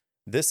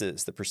This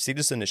is the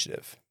Precidas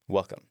Initiative.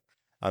 Welcome.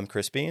 I'm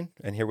Chris Bean,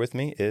 and here with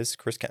me is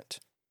Chris Kent.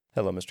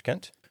 Hello, Mr.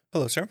 Kent.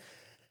 Hello, sir.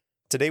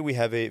 Today we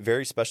have a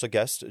very special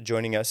guest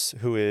joining us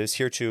who is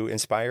here to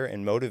inspire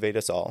and motivate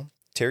us all.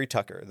 Terry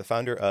Tucker, the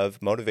founder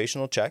of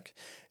Motivational Check,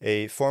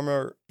 a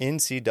former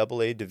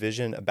NCAA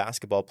Division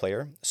basketball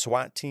player,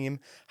 SWAT team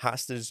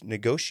hostage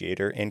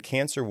negotiator, and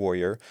cancer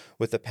warrior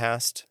for the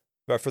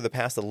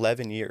past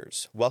 11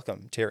 years.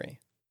 Welcome,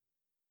 Terry.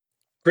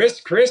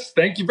 Chris,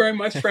 thank you very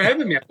much for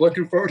having me. I'm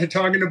looking forward to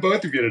talking to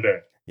both of you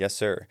today. Yes,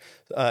 sir.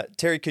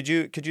 Terry, could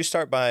you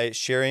start by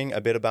sharing a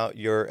bit about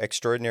your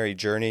extraordinary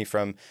journey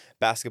from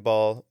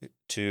basketball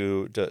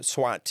to the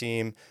SWAT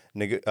team,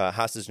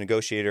 hostage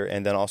negotiator,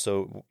 and then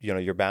also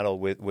your battle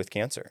with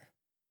cancer?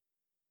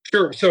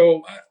 Sure.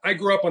 So I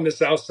grew up on the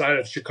south side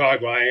of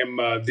Chicago. I am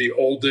the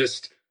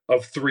oldest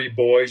of three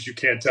boys. You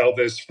can't tell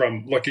this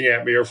from looking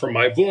at me or from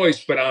my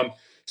voice, but I'm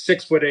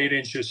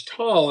 6'8"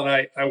 tall, and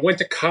I went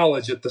to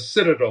college at the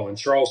Citadel in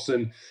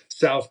Charleston,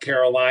 South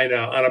Carolina,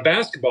 on a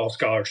basketball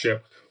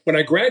scholarship. When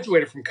I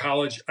graduated from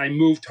college, I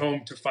moved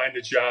home to find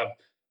a job.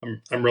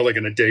 I'm really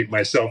going to date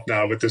myself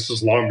now, but this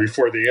is long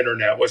before the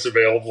internet was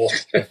available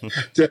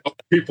to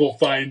help people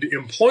find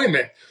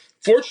employment.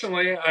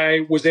 Fortunately,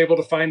 I was able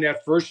to find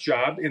that first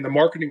job in the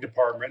marketing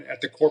department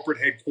at the corporate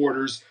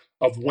headquarters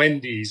of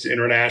Wendy's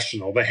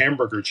International, the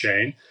hamburger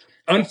chain.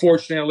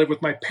 Unfortunately, I lived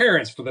with my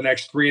parents for the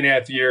next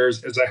 3.5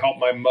 years as I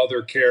helped my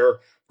mother care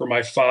for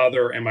my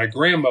father and my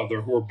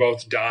grandmother, who were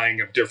both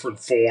dying of different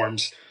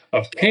forms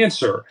of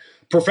cancer.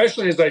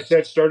 Professionally, as I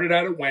said, started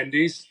out at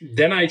Wendy's.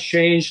 Then I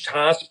changed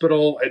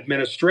hospital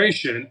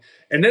administration.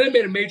 And then I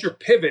made a major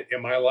pivot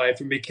in my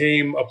life and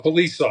became a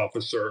police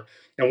officer.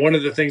 And one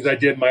of the things I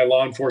did in my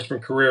law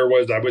enforcement career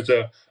was I was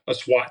a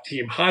SWAT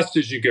team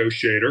hostage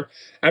negotiator.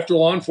 After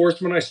law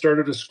enforcement, I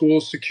started a school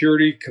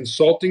security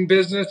consulting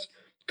business,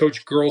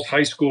 coached girls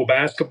high school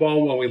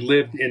basketball when we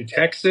lived in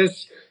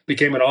Texas,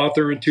 became an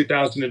author in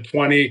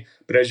 2020.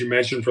 But as you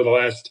mentioned, for the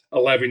last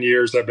 11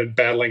 years, I've been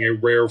battling a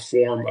rare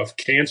form of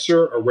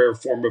cancer, a rare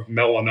form of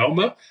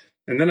melanoma.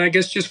 And then I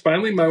guess just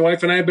finally, my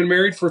wife and I have been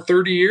married for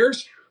 30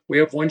 years. We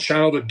have one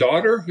child, a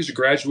daughter, who's a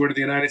graduate of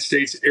the United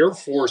States Air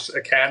Force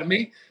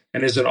Academy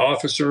and is an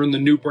officer in the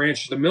new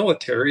branch of the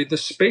military, the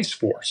Space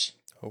Force.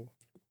 Oh,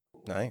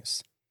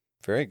 nice.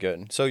 Very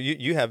good. So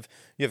you have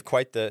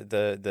quite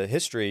the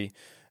history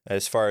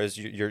as far as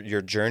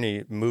your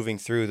journey moving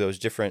through those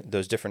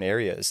different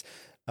areas.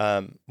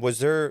 Was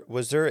there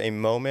a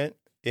moment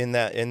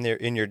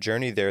in your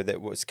journey there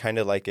that was kind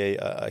of like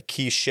a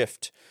key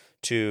shift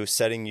to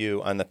setting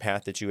you on the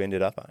path that you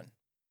ended up on?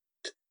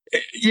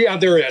 Yeah,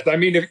 there is. I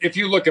mean, if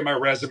you look at my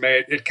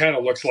resume, it kind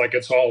of looks like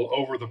it's all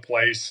over the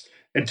place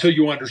until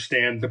you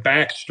understand the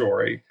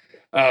backstory.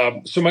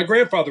 So my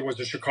grandfather was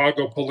a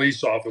Chicago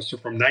police officer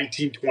from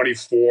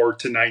 1924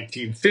 to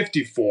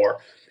 1954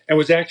 and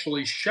was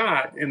actually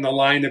shot in the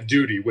line of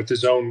duty with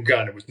his own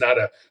gun. It was not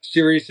a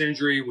serious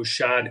injury. He was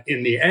shot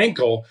in the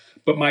ankle.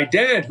 But my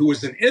dad, who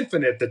was an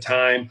infant at the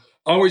time,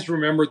 always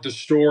remembered the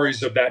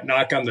stories of that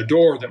knock on the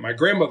door that my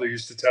grandmother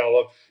used to tell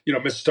of,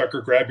 Miss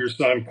Tucker, grab your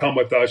son, come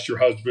with us, your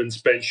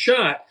husband's been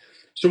shot.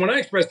 So when I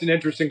expressed an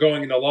interest in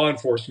going into law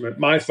enforcement,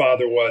 my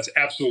father was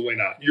absolutely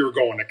not. You're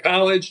going to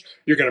college,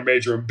 you're going to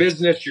major in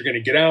business, you're going to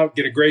get out,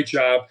 get a great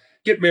job,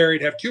 get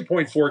married, have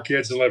 2.4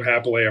 kids, and live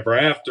happily ever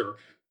after.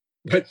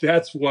 But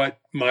that's what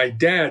my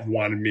dad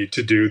wanted me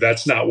to do.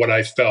 That's not what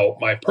I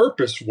felt my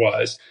purpose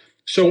was.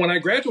 So when I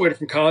graduated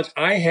from college,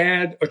 I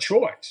had a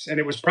choice. And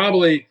it was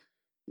probably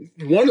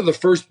one of the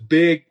first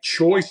big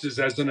choices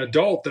as an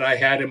adult that I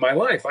had in my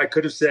life. I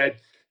could have said,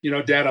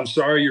 Dad, I'm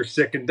sorry you're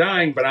sick and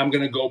dying, but I'm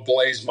going to go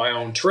blaze my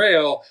own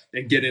trail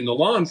and get into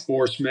law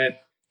enforcement.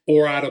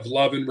 Or out of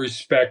love and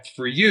respect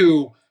for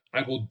you,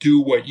 I will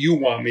do what you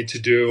want me to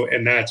do,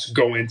 and that's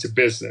go into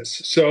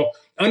business. So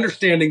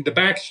understanding the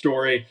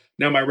backstory,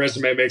 now my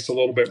resume makes a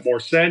little bit more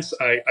sense.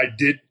 I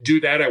did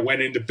do that. I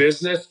went into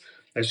business.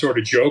 I sort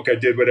of joke, I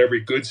did what every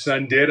good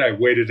son did. I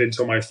waited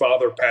until my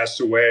father passed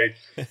away,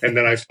 and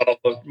then I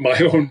followed my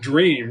own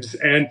dreams.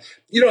 And,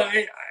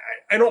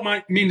 I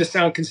don't mean to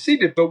sound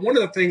conceited, but one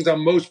of the things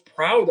I'm most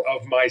proud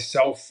of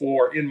myself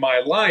for in my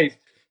life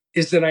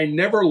is that I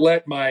never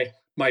let my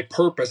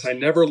purpose, I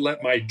never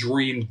let my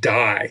dream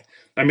die.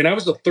 I mean, I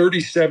was a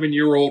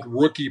 37-year-old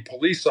rookie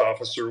police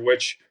officer,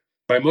 which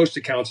by most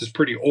accounts is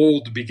pretty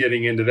old to be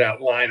getting into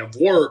that line of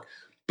work,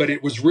 but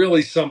it was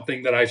really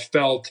something that I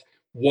felt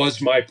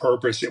was my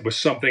purpose. It was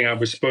something I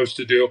was supposed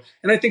to do.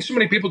 And I think so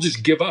many people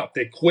just give up.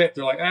 They quit.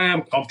 They're like,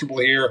 I'm comfortable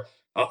here.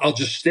 I'll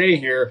just stay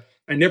here.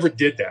 I never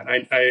did that.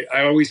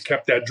 I always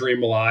kept that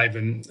dream alive,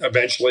 and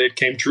eventually it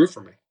came true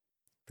for me.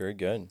 Very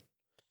good.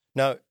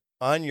 Now,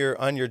 on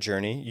your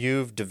journey,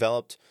 you've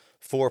developed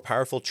 4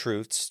 powerful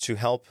truths to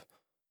help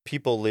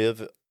people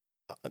live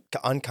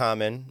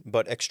uncommon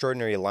but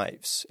extraordinary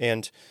lives.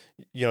 And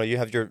you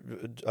have your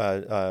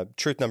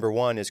truth number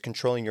 1 is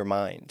controlling your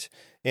mind.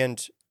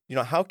 And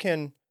how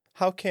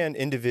can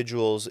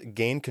individuals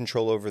gain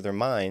control over their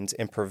minds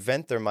and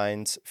prevent their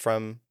minds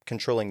from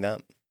controlling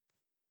them?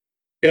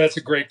 Yeah, that's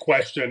a great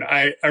question.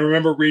 I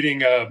remember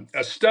reading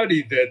a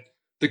study that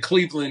the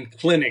Cleveland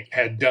Clinic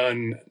had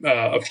done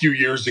a few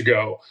years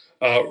ago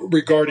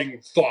regarding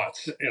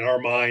thoughts in our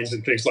minds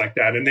and things like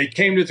that. And they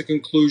came to the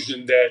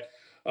conclusion that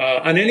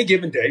on any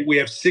given day, we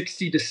have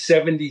 60 to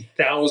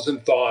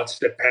 70,000 thoughts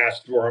that pass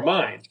through our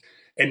minds.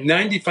 And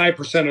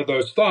 95% of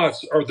those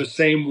thoughts are the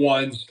same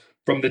ones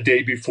from the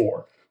day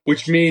before,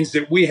 which means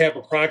that we have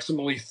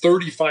approximately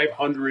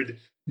 3,500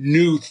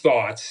 new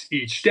thoughts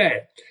each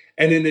day.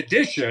 And in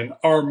addition,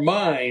 our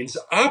minds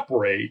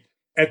operate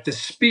at the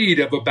speed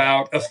of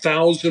about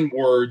 1,000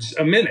 words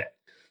a minute.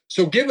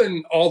 So,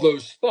 given all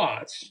those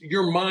thoughts,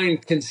 your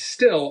mind can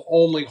still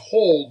only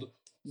hold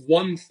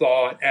one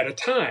thought at a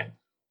time.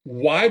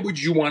 Why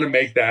would you want to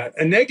make that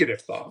a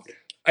negative thought?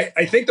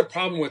 I think the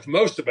problem with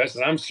most of us,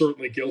 and I'm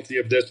certainly guilty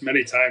of this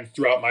many times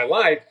throughout my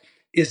life,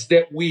 is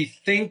that we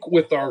think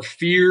with our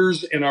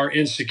fears and our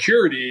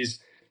insecurities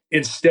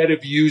instead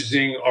of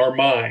using our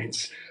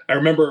minds. I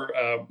remember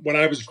when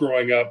I was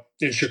growing up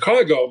in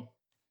Chicago,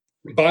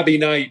 Bobby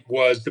Knight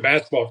was the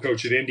basketball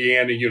coach at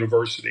Indiana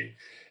University.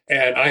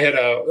 And I had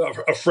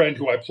a friend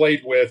who I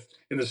played with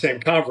in the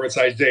same conference,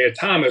 Isaiah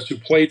Thomas, who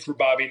played for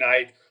Bobby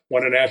Knight,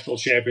 won a national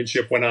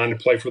championship, went on to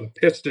play for the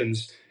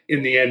Pistons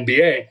in the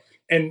NBA.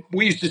 And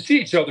we used to see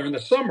each other in the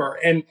summer.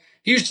 And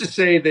he used to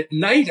say that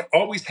Knight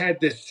always had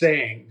this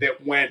saying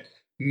that went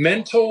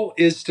mental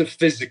is to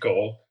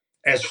physical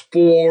as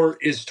four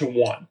is to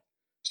one.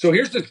 So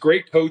here's this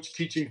great coach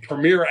teaching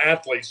premier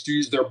athletes to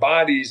use their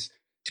bodies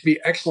to be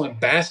excellent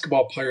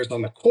basketball players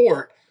on the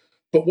court.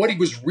 But what he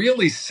was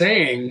really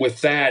saying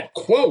with that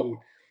quote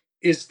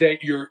is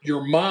that your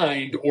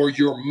mind or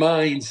your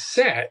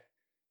mindset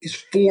is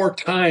four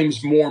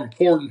times more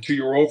important to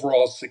your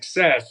overall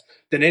success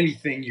than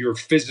anything your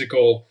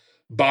physical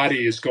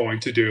body is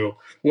going to do.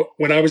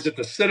 When I was at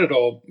the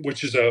Citadel,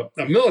 which is a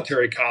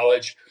military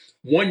college,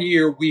 one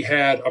year we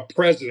had a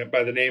president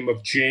by the name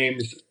of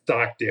James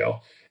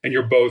Stockdale. And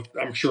you're both,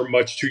 I'm sure,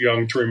 much too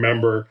young to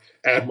remember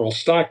Admiral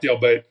Stockdale,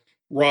 but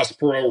Ross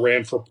Perot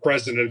ran for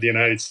president of the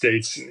United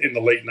States in the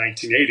late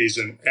 1980s,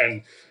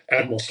 and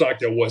Admiral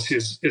Stockdale was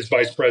his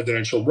vice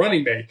presidential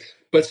running mate.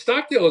 But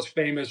Stockdale is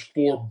famous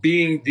for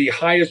being the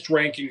highest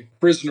ranking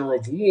prisoner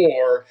of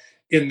war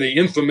in the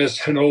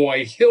infamous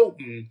Hanoi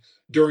Hilton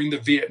during the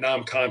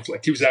Vietnam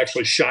conflict. He was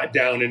actually shot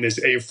down in his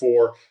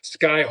A4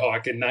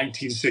 Skyhawk in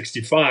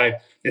 1965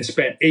 and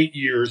spent 8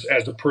 years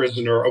as a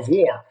prisoner of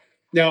war.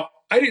 Now,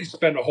 I didn't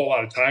spend a whole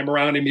lot of time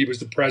around him. He was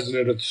the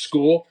president of the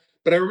school.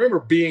 But I remember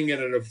being at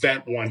an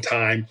event one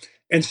time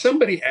and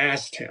somebody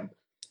asked him,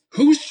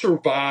 who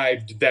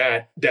survived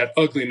that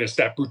ugliness,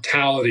 that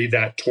brutality,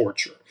 that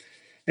torture?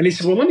 And he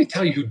said, well, let me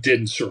tell you who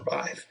didn't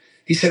survive.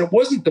 He said it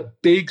wasn't the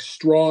big,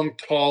 strong,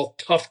 tall,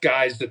 tough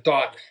guys that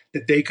thought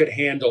that they could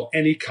handle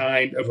any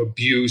kind of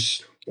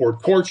abuse or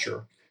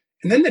torture.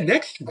 And then the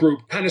next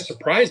group kind of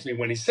surprised me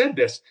when he said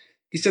this.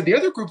 He said the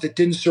other group that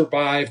didn't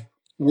survive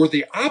were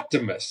the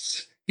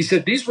optimists. He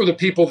said these were the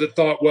people that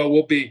thought, well,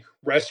 we'll be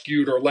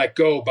rescued or let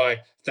go by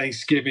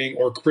Thanksgiving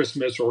or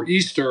Christmas or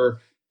Easter,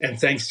 and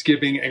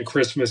Thanksgiving and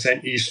Christmas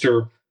and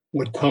Easter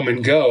would come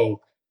and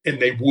go and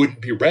they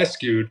wouldn't be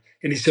rescued.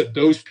 And he said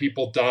those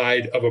people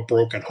died of a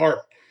broken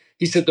heart.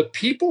 He said the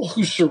people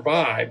who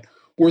survived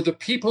were the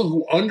people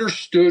who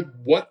understood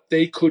what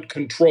they could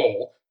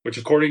control, which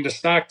according to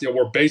Stockdale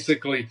were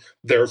basically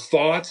their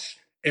thoughts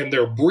and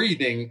their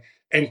breathing,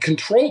 and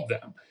controlled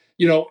them.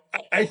 You know,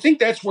 I think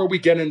that's where we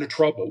get into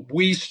trouble.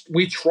 We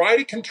try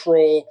to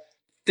control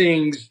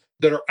things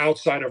that are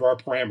outside of our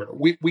parameter.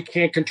 We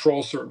can't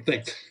control certain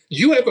things.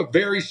 You have a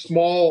very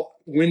small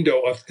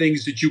window of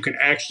things that you can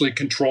actually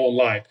control in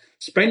life.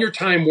 Spend your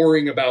time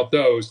worrying about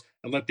those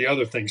and let the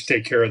other things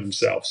take care of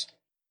themselves.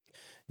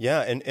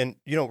 Yeah, and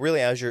you know,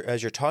 really, as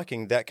you're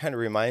talking, that kind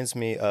of reminds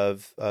me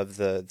of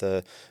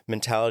the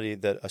mentality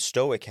that a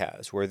Stoic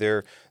has, where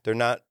they're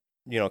not,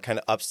 you know, kind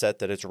of upset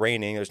that it's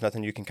raining. There's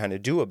nothing you can kind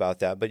of do about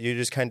that, but you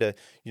just kind of,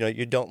 you know,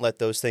 you don't let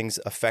those things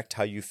affect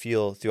how you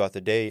feel throughout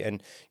the day.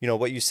 And you know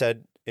what you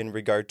said in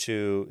regard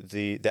to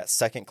that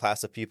second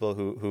class of people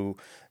who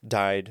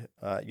died,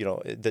 you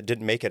know, that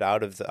didn't make it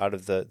out of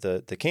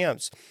the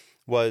camps,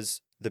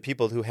 was the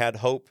people who had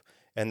hope,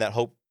 and that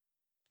hope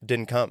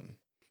didn't come.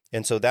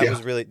 And so that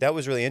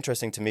was really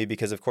interesting to me,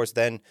 because of course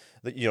then,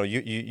 you know,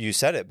 you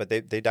said it, but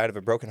they died of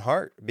a broken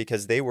heart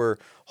because they were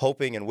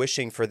hoping and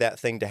wishing for that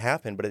thing to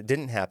happen, but it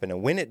didn't happen.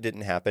 And when it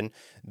didn't happen,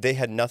 they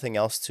had nothing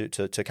else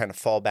to kind of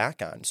fall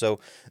back on. So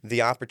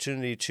the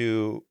opportunity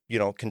to, you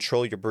know,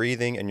 control your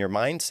breathing and your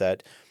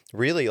mindset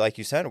really, like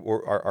you said,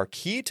 are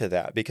key to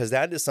that, because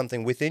that is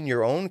something within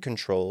your own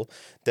control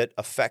that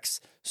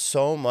affects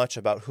so much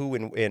about who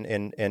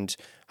and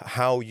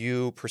how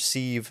you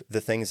perceive the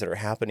things that are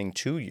happening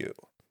to you.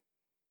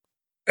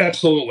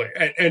 Absolutely.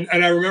 And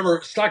I remember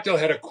Stockdale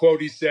had a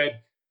quote. He said,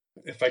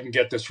 if I can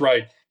get this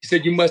right, he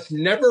said, you must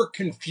never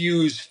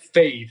confuse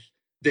faith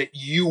that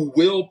you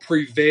will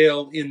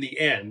prevail in the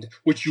end,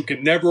 which you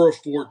can never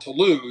afford to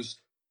lose,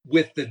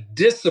 with the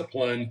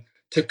discipline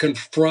to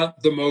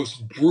confront the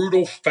most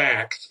brutal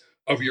facts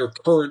of your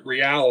current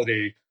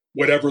reality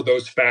whatever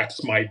those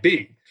facts might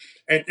be.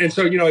 And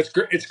so,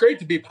 it's great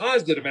to be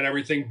positive and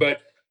everything,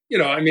 but,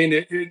 I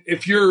mean,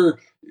 if you're,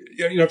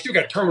 if you've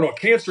got terminal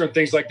cancer and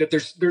things like that,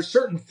 there's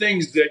certain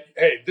things that,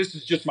 hey, this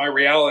is just my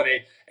reality,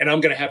 and I'm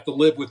going to have to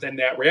live within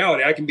that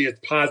reality. I can be as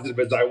positive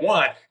as I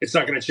want. It's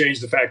not going to change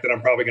the fact that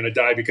I'm probably going to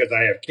die because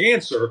I have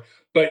cancer.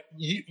 But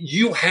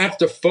you have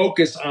to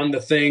focus on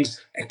the things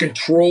and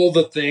control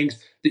the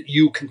things that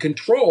you can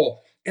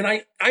control. And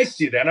I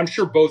see that. I'm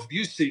sure both of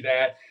you see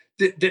that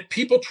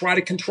people try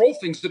to control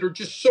things that are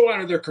just so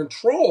out of their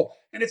control.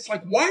 And it's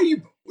like, why are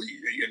you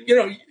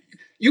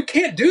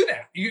can't do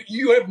that.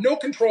 You have no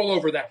control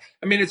over that.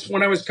 I mean, it's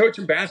when I was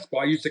coaching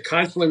basketball, I used to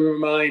constantly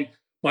remind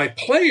my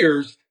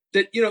players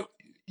that,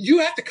 you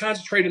have to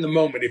concentrate in the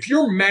moment. If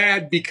you're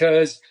mad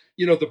because,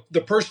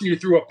 the person you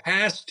threw a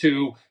pass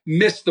to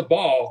missed the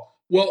ball,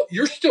 well,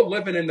 you're still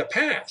living in the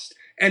past.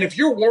 And if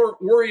you're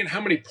worrying how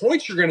many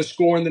points you're going to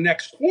score in the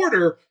next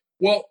quarter,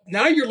 well,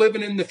 now you're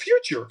living in the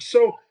future.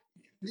 So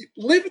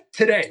live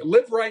today,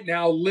 live right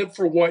now, live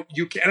for what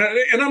you can.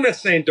 And I'm not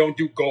saying don't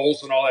do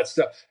goals and all that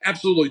stuff.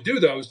 Absolutely do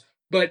those,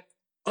 but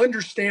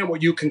understand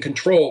what you can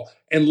control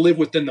and live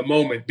within the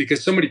moment,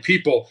 because so many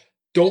people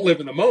don't live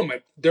in the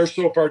moment. They're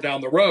so far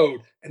down the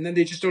road, and then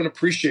they just don't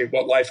appreciate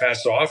what life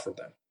has to offer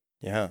them.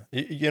 Yeah.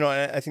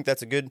 I think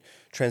that's a good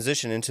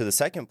transition into the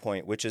second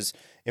point, which is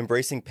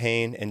embracing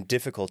pain and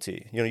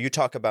difficulty. You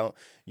talk about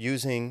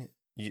using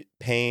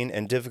pain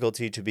and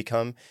difficulty to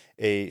become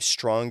a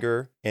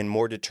stronger and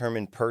more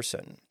determined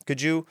person.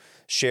 Could you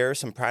share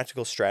some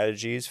practical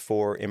strategies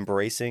for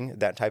embracing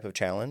that type of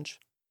challenge?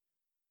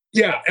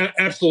 Yeah,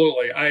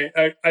 absolutely.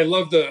 I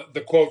love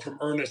the quote from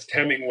Ernest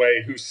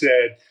Hemingway, who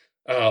said,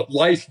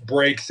 life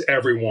breaks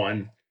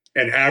everyone,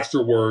 and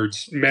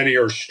afterwards, many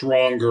are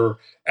stronger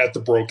at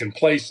the broken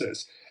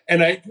places.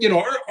 And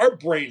our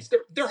brains,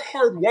 they're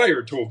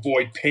hardwired to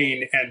avoid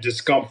pain and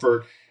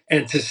discomfort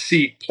and to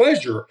seek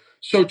pleasure.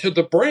 So to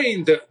the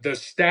brain, the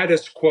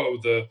status quo,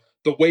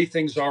 the way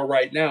things are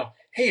right now,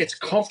 hey, it's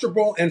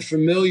comfortable and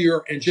familiar,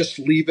 and just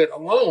leave it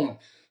alone.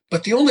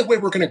 But the only way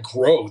we're going to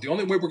grow, the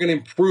only way we're going to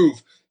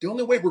improve, the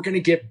only way we're going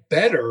to get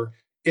better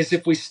is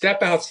if we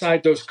step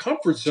outside those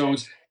comfort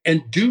zones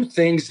and do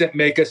things that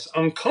make us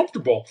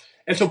uncomfortable.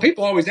 And so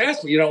people always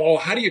ask me,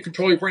 how do you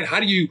control your brain? How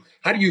do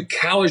you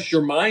callous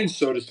your mind,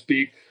 so to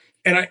speak?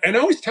 And I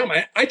always tell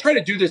them, I try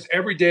to do this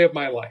every day of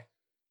my life.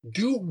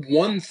 Do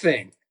one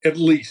thing at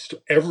least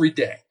every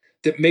day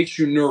that makes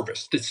you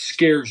nervous, that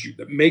scares you,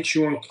 that makes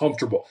you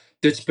uncomfortable,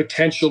 that's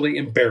potentially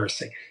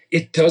embarrassing.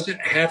 It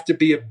doesn't have to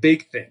be a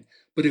big thing.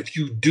 But if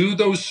you do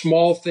those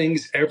small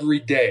things every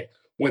day,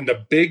 when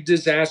the big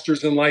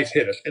disasters in life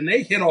hit us, and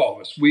they hit all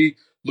of us, we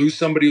lose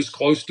somebody who's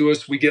close to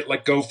us, we get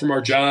let go from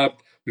our job,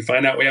 we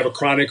find out we have a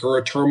chronic or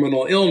a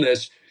terminal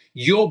illness,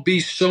 you'll be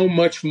so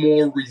much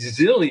more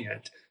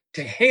resilient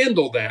to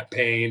handle that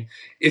pain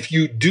if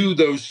you do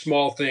those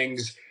small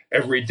things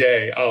every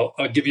day. I'll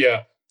give you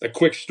a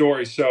quick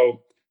story.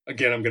 So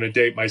again, I'm going to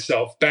date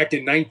myself. Back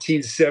in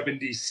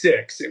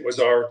 1976, it was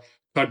our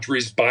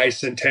country's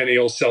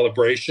bicentennial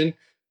celebration. It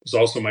was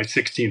also my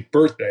 16th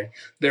birthday.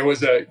 There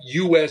was a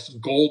U.S.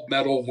 gold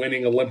medal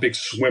winning Olympic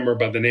swimmer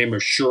by the name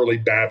of Shirley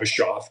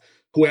Babashoff,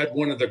 who had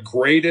one of the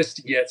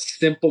greatest yet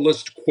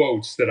simplest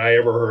quotes that I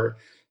ever heard.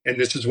 And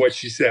this is what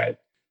she said: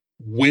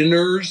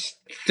 winners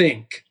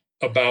think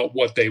about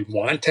what they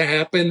want to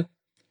happen.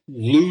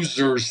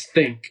 Losers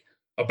think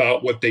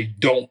about what they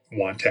don't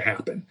want to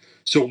happen.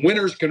 So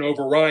winners can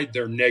override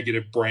their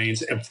negative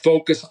brains and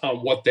focus on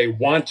what they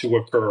want to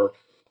occur.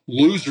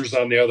 Losers,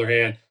 on the other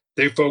hand,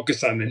 they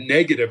focus on the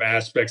negative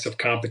aspects of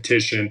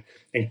competition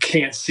and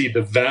can't see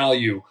the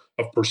value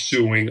of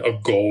pursuing a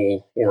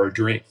goal or a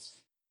dream.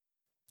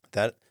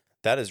 That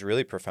is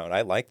really profound.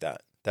 I like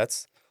that. I'm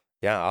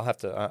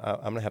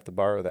going to have to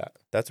borrow that.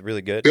 That's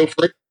really good. Feel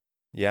free.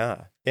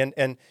 Yeah.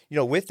 And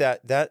with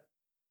that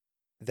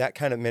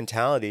kind of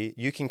mentality,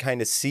 you can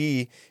kind of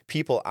see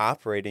people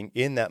operating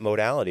in that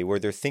modality where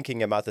they're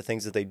thinking about the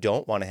things that they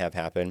don't want to have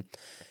happen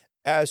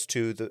as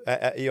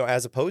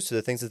opposed to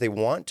the things that they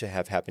want to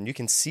have happen. You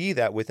can see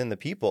that within the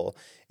people.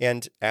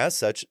 And as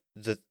such,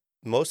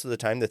 most of the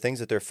time, the things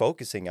that they're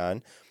focusing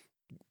on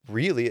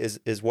really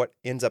is what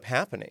ends up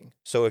happening.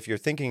 So if you're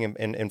thinking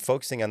and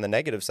focusing on the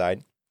negative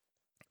side,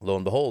 lo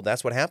and behold,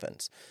 that's what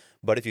happens.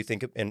 But if you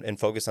think and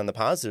focus on the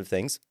positive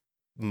things,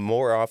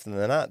 more often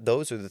than not,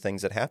 those are the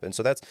things that happen.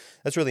 So that's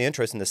really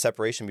interesting, the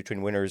separation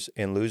between winners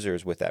and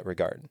losers with that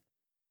regard.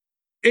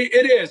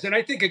 It is. And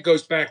I think it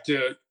goes back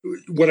to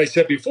what I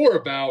said before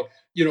about,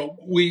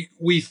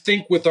 we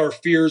think with our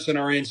fears and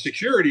our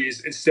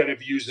insecurities instead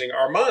of using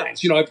our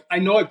minds. I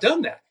know I've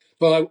done that.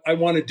 Well, I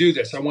want to do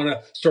this. I want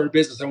to start a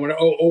business. I want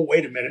to,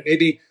 wait a minute.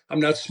 Maybe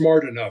I'm not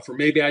smart enough, or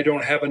maybe I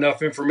don't have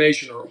enough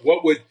information, or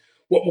what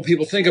will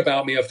people think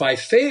about me if I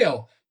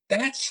fail?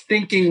 That's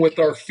thinking with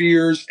our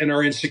fears and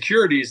our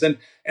insecurities. And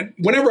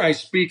whenever I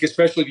speak,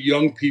 especially to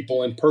young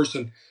people in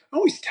person, I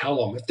always tell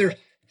them, if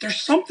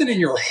there's something in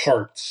your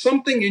heart,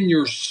 something in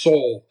your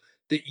soul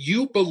that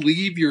you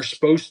believe you're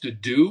supposed to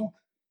do,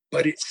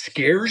 but it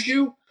scares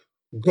you,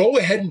 go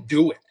ahead and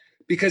do it.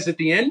 because at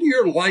the end of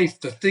your life,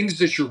 the things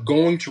that you're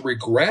going to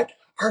regret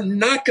are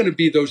not going to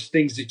be those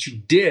things that you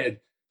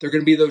did. They're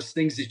going to be those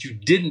things that you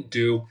didn't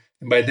do.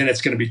 And by then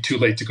it's going to be too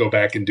late to go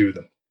back and do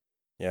them.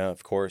 Yeah,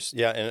 of course.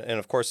 Yeah. And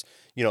of course,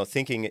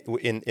 thinking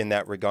in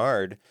that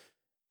regard,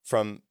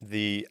 from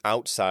the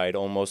outside,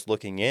 almost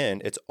looking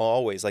in, it's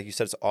always, like you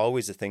said, it's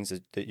always the things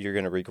that you're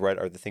going to regret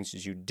are the things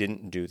that you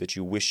didn't do that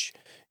you wish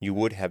you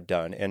would have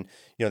done. And,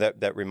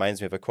 that reminds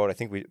me of a quote I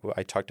think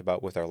I talked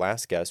about with our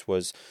last guest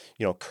was,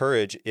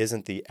 courage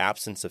isn't the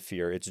absence of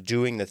fear. It's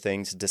doing the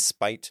things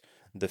despite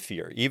the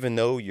fear. Even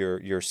though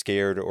you're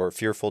scared or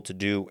fearful to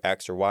do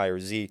X or Y or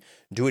Z,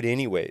 do it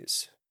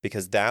anyways,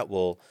 because that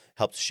will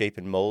help shape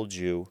and mold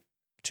you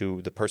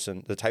to the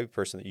type of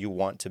person that you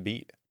want to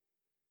be.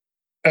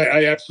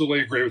 I absolutely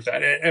agree with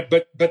that.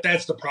 But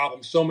that's the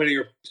problem. So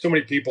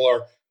many people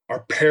are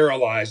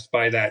paralyzed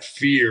by that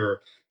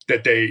fear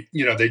that they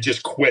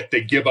just quit.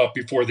 They give up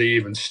before they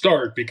even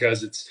start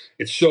because it's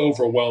so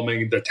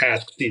overwhelming. The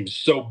task seems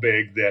so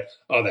big that,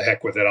 oh, the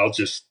heck with it. I'll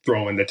just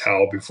throw in the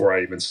towel before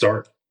I even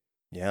start.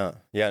 Yeah.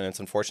 Yeah. And it's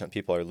unfortunate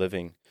people are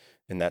living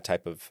in that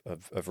type of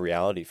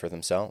reality for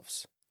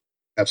themselves.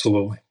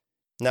 Absolutely.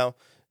 Now,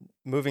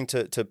 moving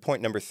to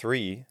point number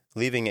 3,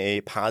 leaving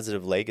a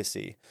positive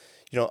legacy.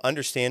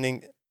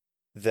 Understanding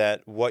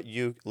that what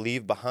you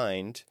leave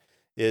behind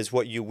is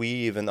what you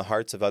weave in the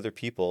hearts of other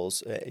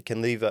people's. It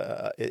can leave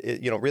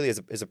really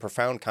is a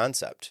profound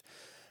concept.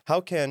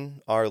 How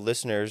can our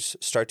listeners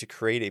start to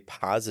create a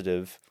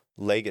positive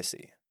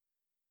legacy?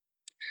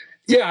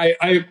 Yeah,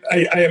 I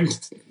am.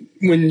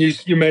 When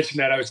you mentioned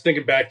that, I was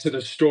thinking back to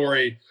the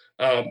story.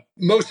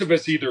 Most of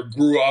us either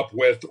grew up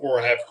with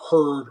or have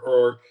heard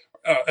or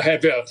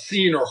have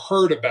seen or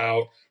heard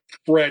about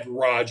Fred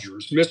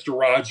Rogers, Mr.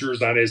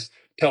 Rogers on his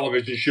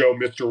television show,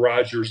 Mr.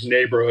 Rogers'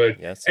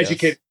 Neighborhood,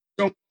 educated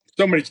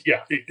so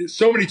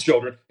many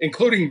children,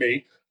 including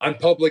me, on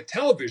public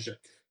television.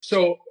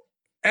 So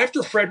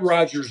after Fred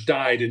Rogers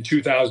died in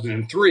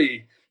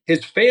 2003,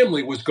 his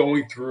family was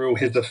going through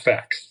his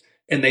effects,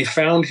 and they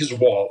found his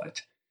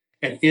wallet.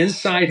 And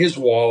inside his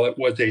wallet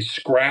was a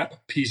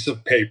scrap piece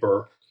of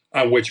paper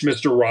on which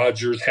Mr.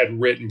 Rogers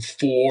had written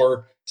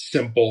 4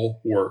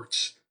 simple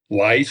words: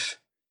 life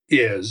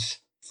is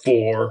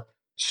for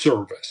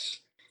service.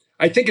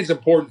 I think it's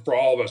important for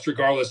all of us,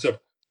 regardless of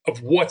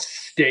what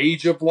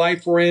stage of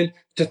life we're in,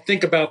 to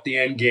think about the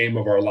end game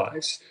of our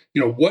lives.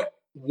 What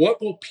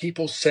will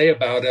people say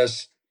about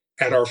us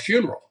at our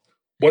funeral?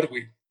 What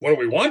do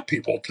we want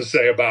people to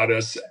say about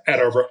us at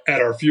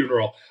our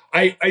funeral?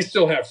 I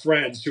still have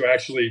friends who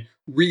actually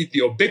read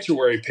the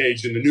obituary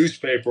page in the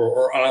newspaper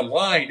or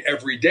online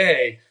every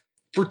day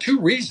for 2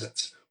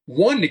 reasons.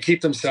 1, to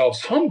keep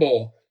themselves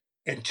humble,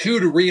 and 2,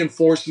 to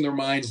reinforce in their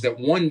minds that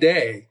one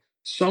day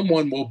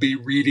someone will be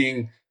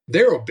reading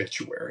their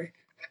obituary.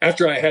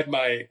 After I had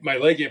my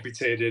leg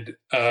amputated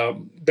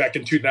back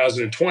in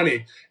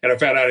 2020, and I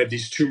found out I had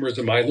these tumors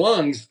in my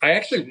lungs, I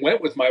actually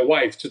went with my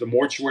wife to the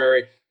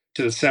mortuary,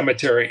 to the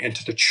cemetery, and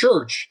to the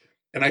church,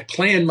 and I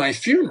planned my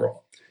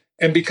funeral.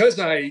 And because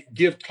I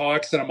give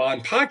talks and I'm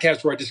on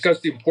podcasts where I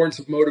discuss the importance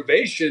of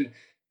motivation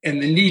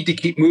and the need to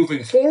keep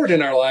moving forward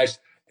in our lives,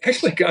 I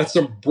actually got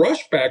some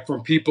brushback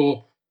from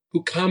people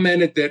who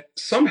commented that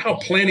somehow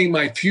planning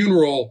my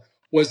funeral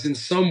was in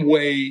some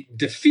way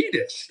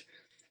defeatist.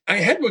 I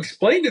had to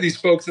explain to these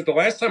folks that the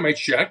last time I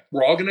checked,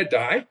 we're all going to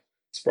die.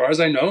 As far as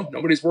I know,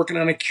 nobody's working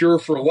on a cure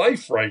for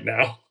life right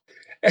now.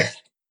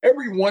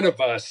 Every one of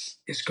us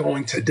is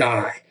going to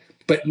die,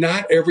 but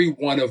not every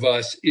one of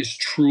us is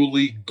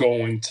truly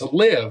going to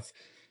live.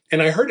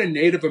 And I heard a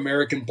Native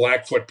American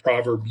Blackfoot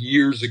proverb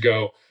years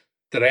ago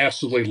that I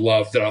absolutely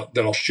love that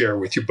I'll share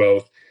with you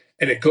both.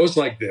 And it goes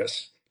like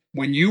this: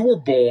 when you were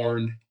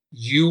born,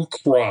 you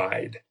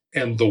cried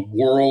and the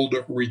world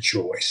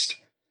rejoiced.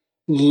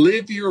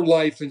 Live your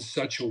life in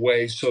such a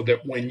way so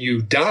that when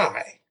you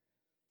die,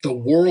 the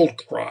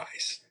world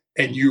cries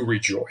and you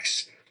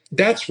rejoice.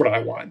 That's what I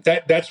want.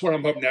 That's what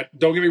I'm hoping.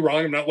 Don't get me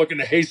wrong, I'm not looking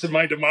to hasten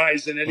my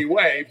demise in any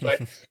way,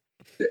 but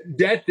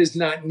death is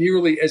not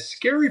nearly as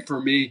scary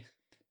for me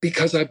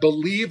because I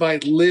believe I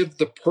live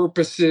the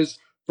purposes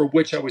for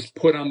which I was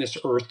put on this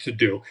earth to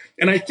do.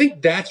 And I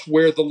think that's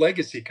where the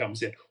legacy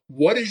comes in.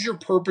 What is your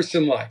purpose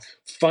in life?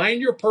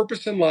 Find your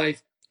purpose in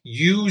life,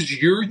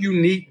 use your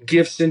unique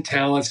gifts and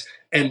talents,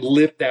 and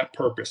live that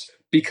purpose.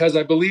 Because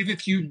I believe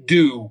if you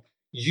do,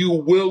 you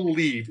will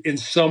leave in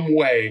some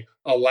way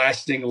a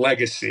lasting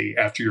legacy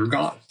after you're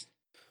gone.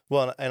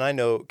 Well, and I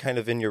know kind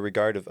of in your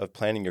regard of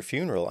planning your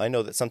funeral, I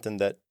know that something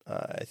that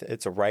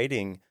it's a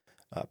writing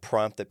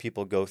prompt that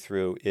people go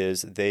through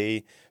is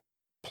they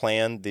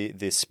plan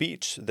the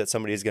speech that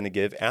somebody is going to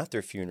give at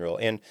their funeral.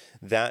 And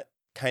that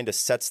kind of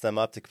sets them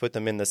up to put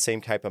them in the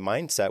same type of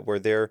mindset where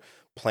they're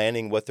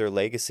planning what their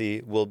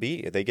legacy will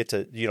be. They get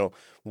to,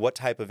 what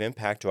type of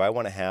impact do I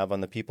want to have on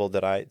the people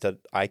that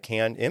I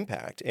can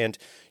impact? And,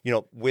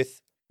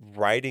 with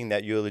writing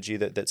that eulogy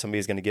that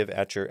somebody's going to give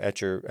at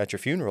your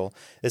funeral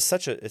is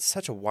it's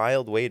such a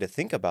wild way to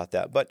think about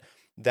that. But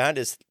that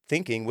is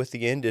thinking with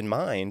the end in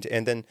mind.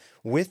 And then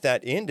with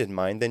that end in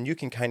mind, then you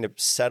can kind of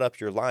set up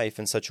your life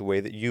in such a way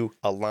that you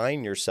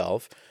align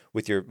yourself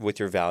with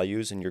your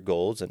values and your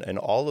goals and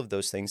all of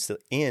those things to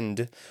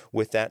end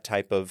with that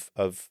type of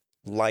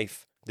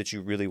life that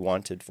you really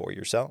wanted for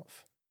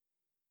yourself.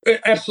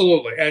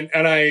 Absolutely.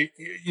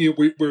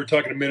 We were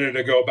talking a minute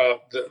ago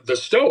about the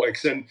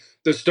Stoics, and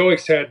the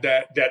Stoics had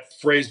that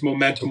phrase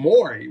memento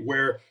mori,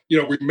 where,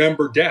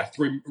 remember death,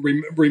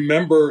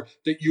 remember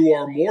that you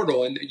are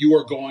mortal and that you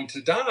are going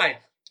to die.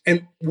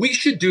 And we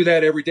should do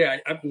that every day.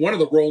 One of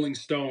the Rolling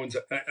Stones,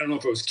 I don't know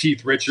if it was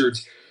Keith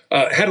Richards,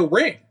 had a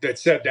ring that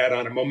said that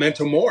on a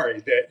memento mori,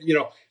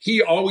 that,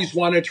 he always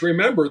wanted to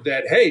remember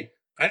that, hey,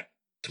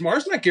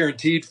 tomorrow's not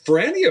guaranteed for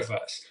any of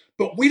us.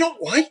 But we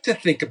don't like to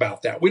think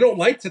about that. We don't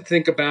like to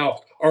think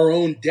about our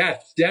own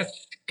death. Death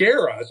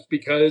scare us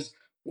because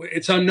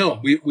it's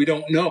unknown. We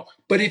don't know.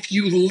 But if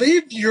you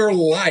live your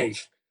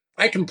life,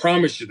 I can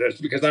promise you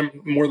this, because I'm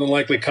more than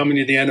likely coming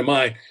to the end of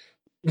mine.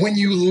 When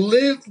you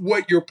live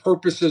what your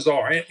purposes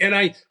are, and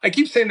I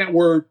keep saying that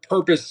word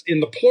purpose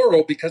in the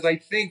plural because I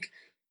think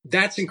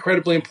that's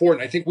incredibly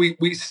important. I think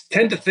we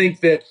tend to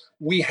think that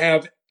we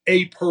have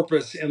a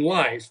purpose in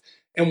life.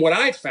 And what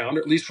I found,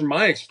 or at least from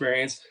my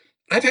experience,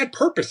 I've had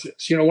purposes.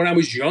 When I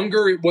was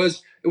younger, it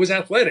was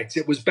athletics,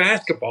 it was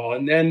basketball,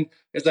 and then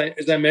as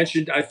I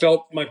mentioned, I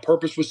felt my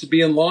purpose was to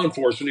be in law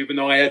enforcement, even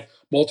though I had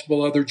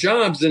multiple other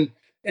jobs. And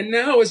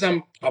now, as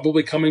I'm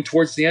probably coming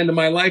towards the end of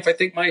my life, I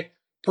think my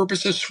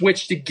purpose has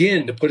switched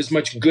again to put as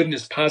much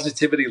goodness,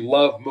 positivity,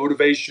 love,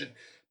 motivation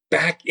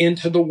back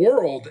into the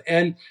world.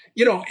 And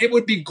it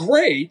would be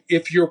great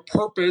if your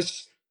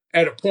purpose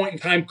at a point in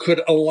time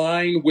could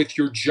align with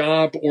your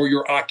job or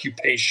your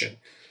occupation.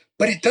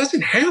 But it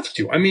doesn't have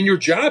to. I mean, your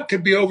job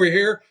could be over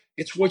here.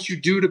 It's what you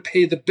do to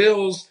pay the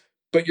bills,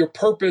 but your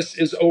purpose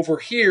is over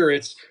here.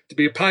 It's to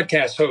be a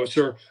podcast host,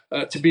 or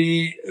to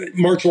be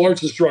martial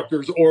arts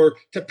instructors, or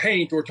to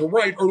paint, or to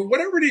write, or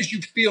whatever it is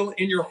you feel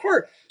in your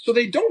heart. So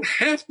they don't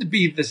have to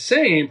be the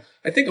same.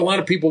 I think a lot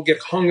of people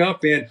get hung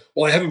up in,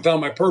 well, I haven't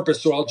found my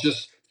purpose, so I'll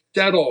just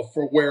settle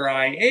for where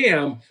I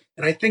am.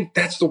 And I think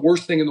that's the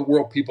worst thing in the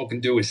world people can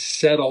do, is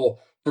settle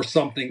for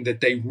something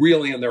that they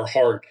really in their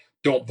heart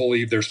don't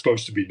believe they're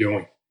supposed to be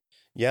doing.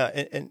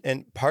 Yeah,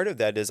 and part of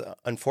that is,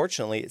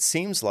 unfortunately, it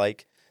seems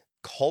like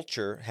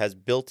culture has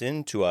built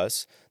into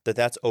us that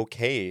that's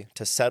okay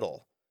to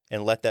settle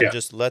and let that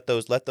just let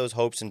those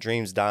hopes and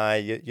dreams die.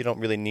 You don't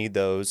really need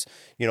those,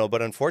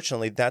 but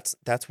unfortunately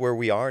that's where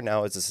we are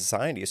now as a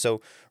society.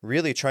 So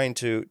really trying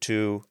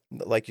to,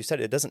 like you said,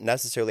 it doesn't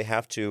necessarily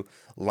have to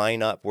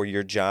line up where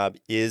your job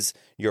is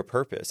your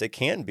purpose. It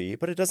can be,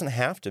 but it doesn't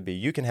have to be.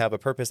 You can have a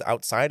purpose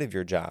outside of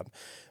your job,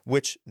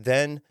 which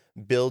then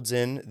builds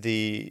in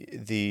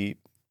the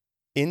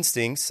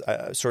instincts,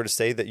 sort of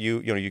say that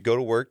you go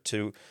to work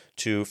to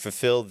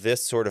fulfill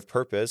this sort of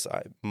purpose,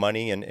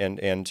 money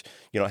and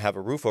have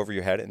a roof over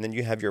your head, and then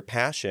you have your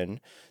passion,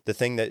 the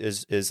thing that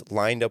is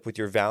lined up with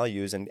your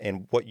values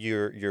and what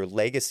your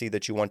legacy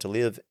that you want to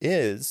live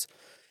is,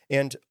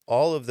 and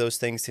all of those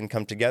things can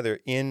come together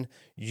in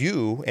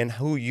you and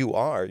who you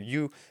are.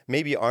 You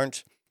maybe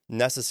aren't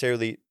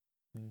necessarily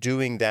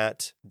doing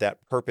that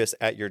purpose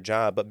at your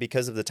job, but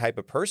because of the type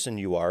of person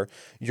you are,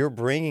 you're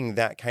bringing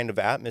that kind of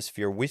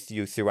atmosphere with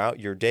you throughout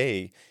your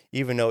day,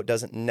 even though it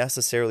doesn't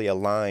necessarily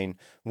align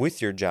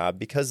with your job,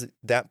 because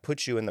that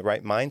puts you in the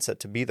right mindset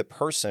to be the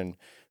person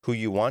who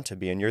you want to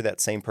be, and you're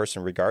that same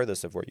person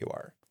regardless of where you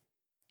are.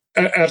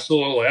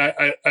 Absolutely.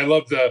 I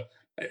love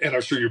and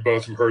I'm sure you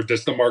both have heard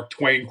this, the Mark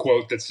Twain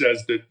quote that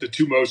says that the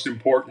two most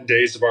important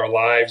days of our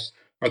lives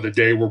are the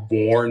day we're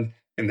born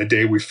and the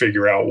day we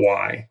figure out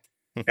why.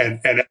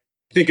 And I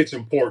think it's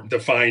important to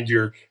find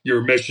your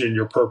mission,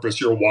 your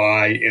purpose, your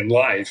why in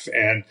life.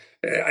 And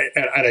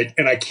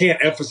I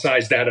can't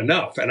emphasize that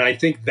enough. And I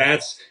think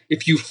that's,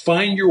 if you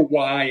find your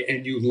why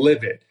and you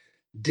live it,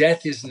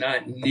 death is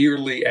not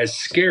nearly as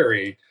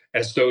scary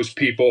as those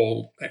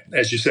people,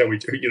 as you said,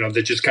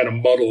 that just kind of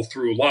muddle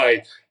through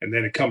life. And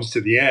then it comes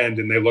to the end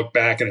and they look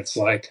back and it's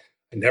like,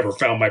 I never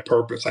found my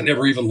purpose. I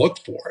never even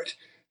looked for it.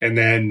 And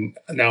then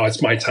now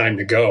it's my time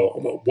to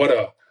go. What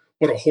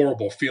a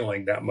horrible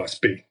feeling that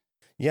must be.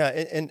 Yeah.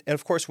 And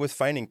of course, with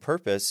finding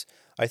purpose,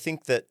 I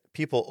think that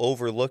people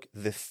overlook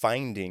the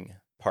finding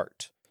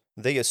part.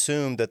 They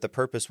assume that the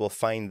purpose will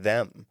find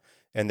them,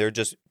 and they're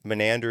just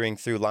meandering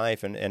through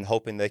life and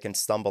hoping they can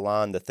stumble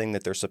on the thing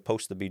that they're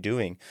supposed to be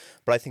doing.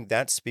 But I think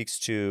that speaks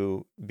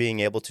to being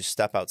able to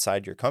step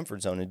outside your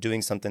comfort zone and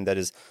doing something that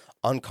is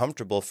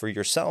uncomfortable for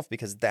yourself,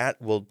 because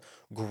that will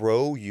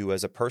grow you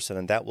as a person,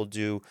 and that will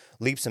do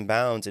leaps and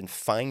bounds in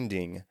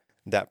finding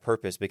that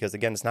purpose, because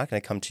again, it's not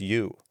going to come to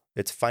you.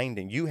 It's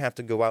finding. You have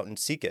to go out and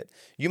seek it.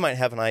 You might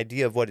have an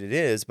idea of what it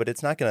is, but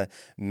it's not going to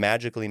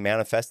magically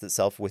manifest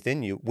itself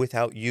within you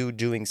without you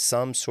doing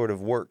some sort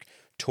of work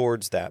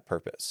towards that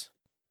purpose.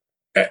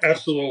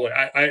 Absolutely.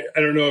 I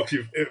don't know if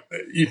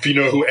you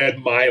know who Ed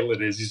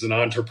Mylett is. He's an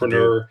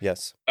entrepreneur.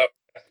 Yes.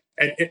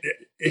 And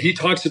he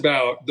talks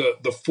about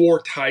the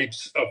four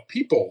types of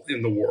people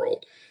in the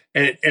world.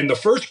 And the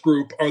first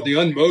group are the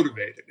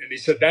unmotivated. And he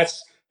said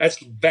that's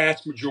the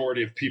vast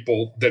majority of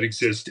people that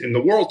exist in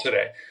the world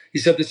today. He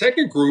said the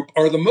second group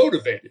are the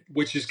motivated,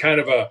 which is kind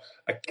of a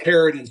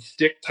carrot and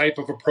stick type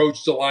of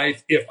approach to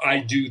life. If I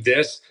do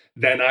this,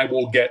 then I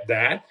will get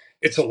that.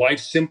 It's a life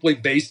simply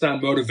based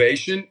on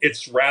motivation.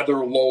 It's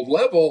rather low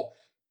level,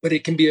 but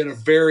it can be in a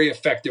very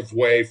effective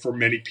way for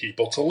many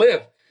people to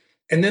live.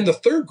 And then the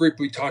third group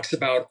we talks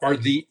about are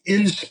the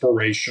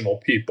inspirational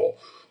people.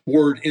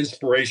 Word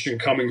inspiration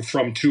coming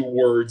from two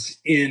words,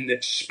 in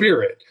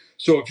spirit.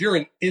 So if you're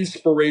an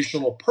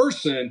inspirational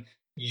person,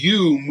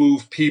 you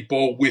move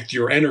people with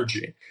your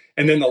energy.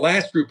 And then the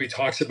last group he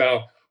talks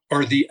about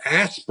are the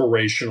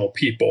aspirational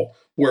people,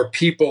 where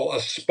people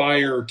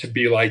aspire to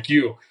be like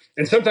you.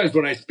 And sometimes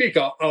when I speak,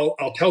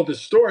 I'll tell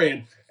this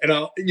story, and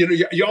I'll,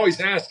 you always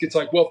ask, it's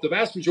like, well, if the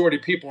vast majority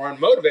of people are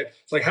unmotivated,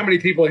 it's like, how many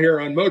people here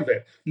are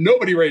unmotivated?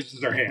 Nobody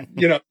raises their hand.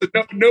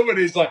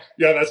 Nobody's like,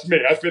 yeah, that's me.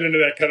 I fit into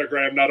that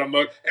category. I'm not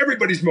unmotivated.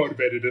 Everybody's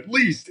motivated at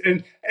least.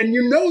 And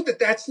you know that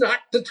that's not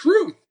the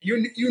truth.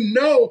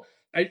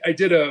 I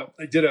did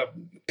a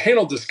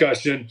panel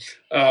discussion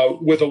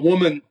with a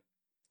woman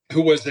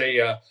who was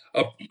a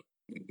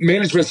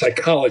management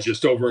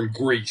psychologist over in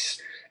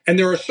Greece. And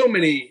there are so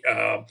many,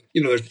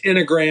 there's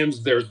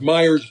Enneagrams, there's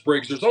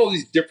Myers-Briggs, there's all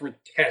these different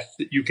tests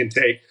that you can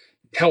take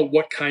to tell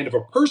what kind of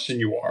a person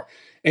you are.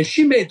 And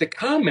she made the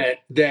comment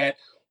that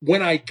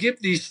when I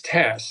give these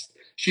tests,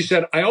 she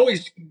said, I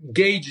always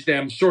gauge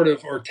them sort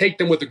of, or take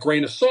them with a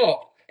grain of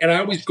salt. And I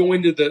always go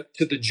into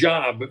the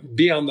job,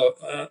 be in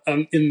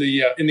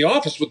the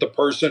office with the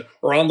person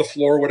or on the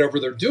floor,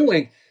 whatever they're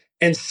doing,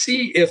 and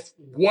see if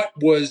what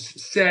was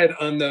said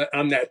on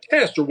that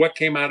test or what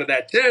came out of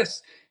that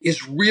test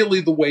is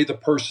really the way the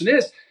person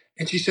is.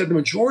 And she said the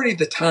majority of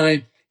the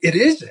time it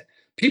isn't.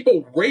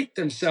 People rate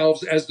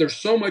themselves as they're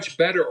so much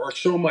better or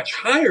so much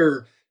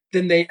higher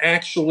than they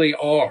actually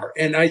are.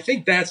 And I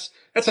think that's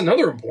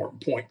another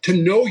important point, to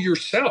know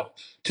yourself,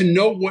 to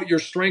know what your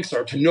strengths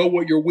are, to know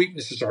what your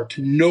weaknesses are,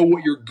 to know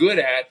what you're good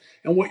at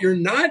and what you're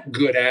not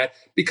good at,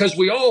 because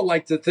we all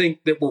like to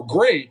think that we're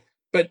great.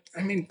 But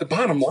I mean, the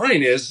bottom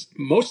line is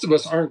most of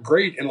us aren't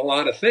great in a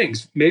lot of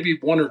things, maybe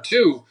one or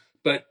two.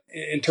 But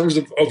in terms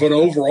of an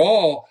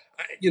overall,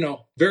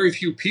 very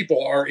few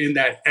people are in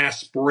that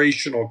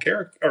aspirational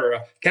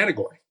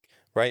category.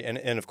 Right.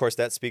 And of course,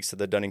 that speaks to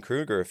the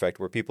Dunning-Kruger effect,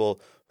 where people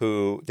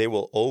who they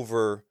will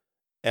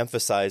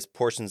overemphasize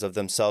portions of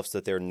themselves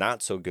that they're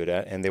not so good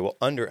at, and they will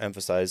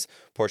underemphasize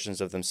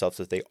portions of themselves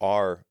that they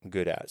are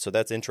good at. So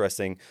that's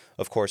interesting,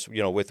 of course,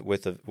 with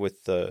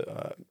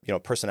the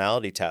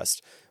personality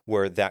test,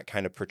 where that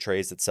kind of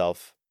portrays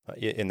itself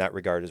in that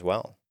regard as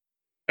well.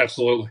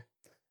 Absolutely.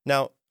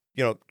 Now,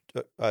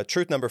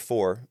 truth number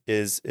 4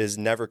 is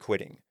never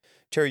quitting.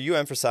 Terry, you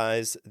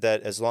emphasize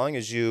that as long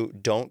as you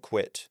don't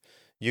quit,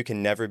 you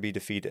can never be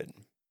defeated.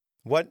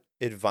 What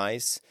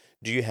advice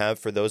do you have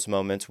for those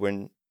moments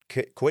when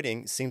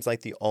quitting seems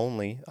like the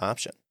only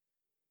option?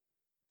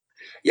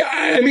 Yeah,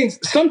 I mean,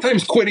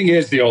 sometimes quitting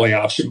is the only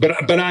option, but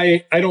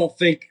I don't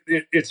think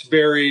it's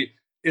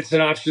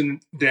an option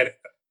that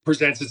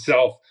presents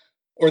itself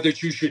or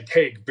that you should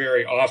take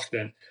very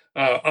often.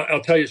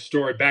 I'll tell you a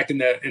story. Back in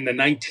the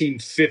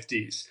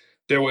 1950s,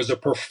 there was a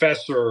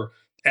professor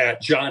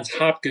at Johns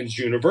Hopkins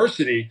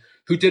University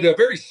who did a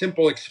very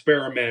simple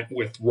experiment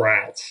with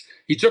rats.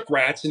 He took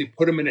rats and he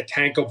put them in a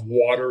tank of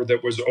water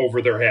that was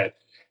over their head.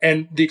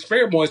 And the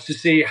experiment was to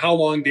see how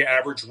long the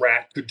average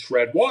rat could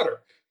tread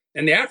water.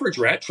 And the average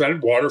rat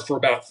treaded water for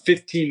about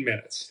 15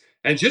 minutes.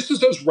 And just as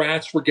those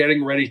rats were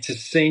getting ready to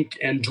sink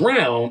and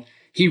drown,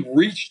 he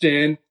reached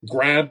in,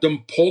 grabbed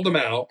them, pulled them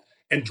out,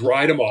 and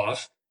dried them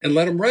off and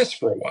let them rest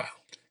for a while.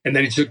 And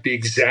then he took the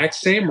exact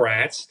same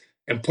rats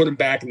and put them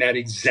back in that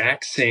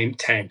exact same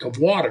tank of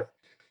water.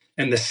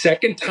 And the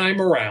second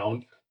time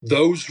around,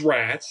 those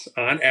rats,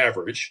 on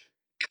average,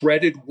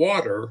 treaded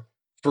water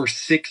for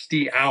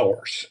 60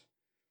 hours.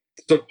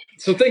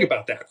 So think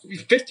about that.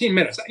 15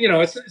 minutes.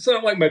 It's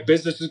not like my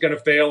business is going to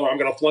fail or I'm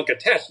going to flunk a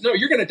test. No,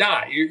 you're going to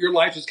die. Your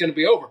life is going to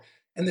be over.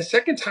 And the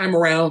second time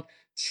around,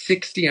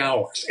 60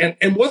 hours.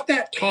 And what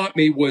that taught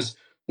me was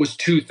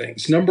two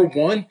things. Number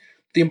one,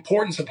 the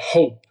importance of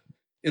hope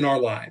in our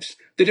lives.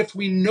 That if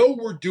we know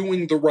we're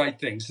doing the right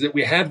things, that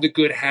we have the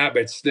good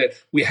habits, that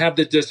we have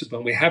the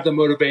discipline, we have the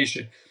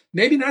motivation,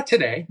 maybe not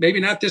today, maybe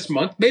not this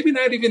month, maybe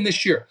not even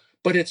this year,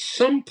 but at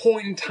some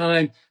point in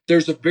time,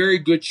 there's a very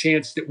good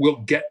chance that we'll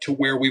get to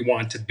where we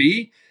want to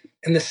be.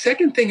 And the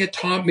second thing it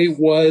taught me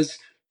was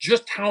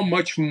just how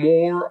much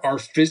more our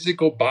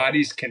physical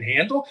bodies can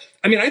handle.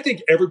 I mean, I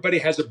think everybody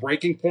has a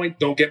breaking point,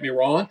 don't get me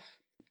wrong,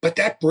 but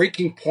that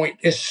breaking point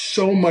is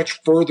so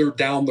much further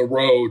down the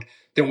road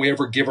than we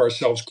ever give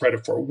ourselves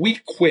credit for.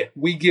 We quit,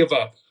 we give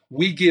up,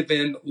 we give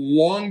in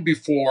long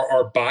before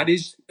our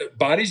bodies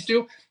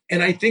do.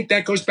 And I think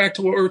that goes back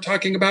to what we were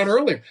talking about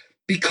earlier.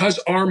 because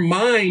our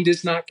mind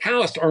is not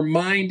calloused. Our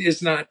mind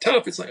is not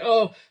tough. It's like,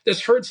 oh,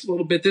 this hurts a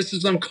little bit. This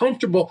is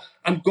uncomfortable.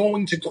 I'm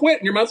going to quit.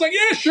 And your mind's like,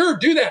 yeah, sure,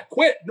 do that.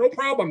 Quit. No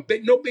problem.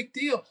 No big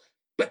deal.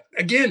 But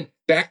again,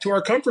 back to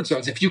our comfort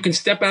zones. If you can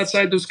step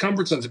outside those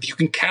comfort zones, if you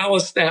can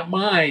callous that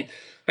mind.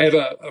 I have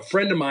a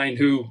friend of mine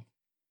who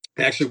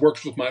actually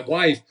works with my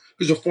wife,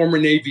 who's a former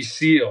Navy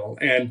SEAL.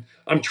 And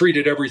I'm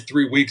treated every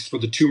 3 weeks for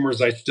the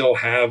tumors I still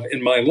have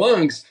in my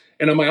lungs.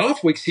 And on my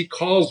off weeks, he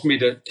calls me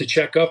to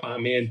check up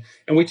on me.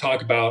 And we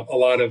talk about a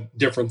lot of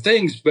different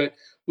things, but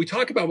we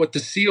talk about what the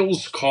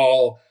SEALs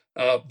call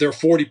their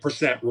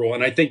 40% rule.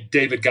 And I think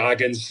David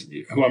Goggins,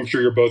 who I'm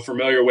sure you're both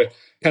familiar with,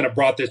 kind of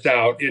brought this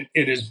out in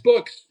his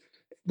books,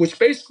 which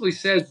basically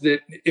says that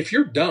if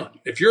you're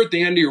done, if you're at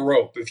the end of your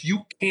rope, if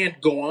you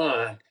can't go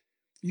on,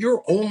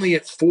 you're only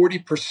at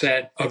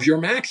 40% of your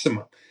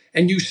maximum.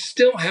 And you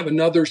still have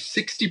another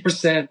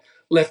 60%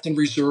 left in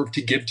reserve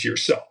to give to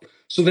yourself.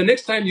 So the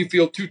next time you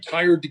feel too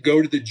tired to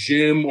go to the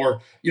gym,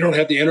 or you don't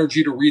have the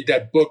energy to read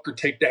that book or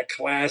take that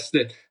class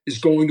that is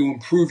going to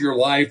improve your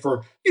life,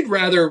 or you'd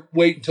rather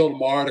wait until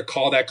tomorrow to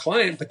call that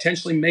client and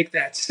potentially make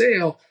that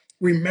sale,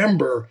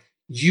 remember,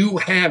 you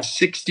have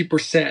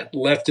 60%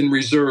 left in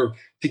reserve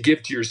to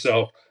give to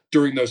yourself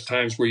during those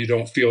times where you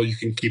don't feel you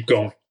can keep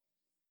going.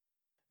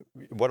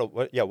 What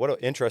an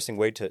interesting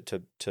way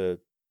to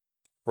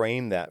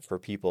frame that for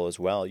people as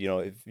well. You know,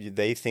 if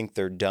they think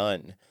they're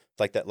done,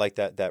 like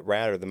that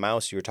rat or the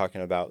mouse you were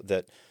talking about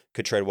that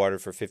could tread water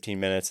for 15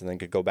 minutes and then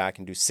could go back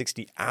and do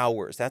 60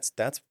 hours. That's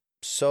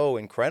so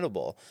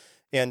incredible.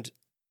 And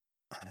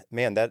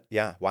man,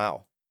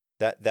 wow.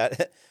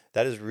 That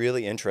is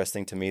really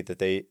interesting to me that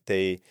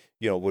they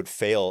would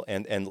fail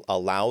and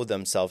allow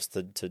themselves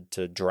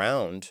to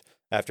drown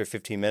after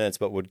 15 minutes,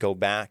 but would go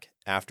back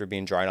after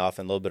being dried off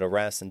and a little bit of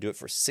rest and do it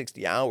for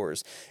 60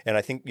 hours. And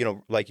I think,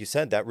 like you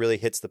said, that really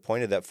hits the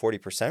point of that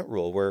 40%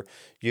 rule, where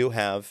you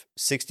have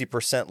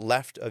 60%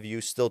 left of you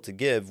still to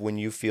give when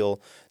you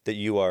feel that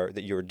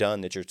you're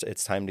done,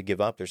 it's time to give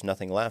up. There's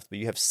nothing left, but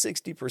you have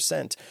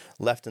 60%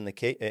 left in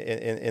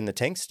the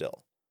tank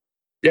still.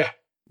 Yeah.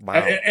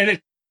 Wow.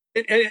 And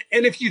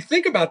if you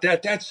think about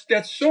that,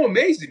 that's so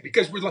amazing,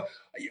 because but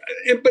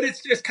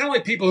it's kind of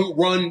like people who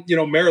run,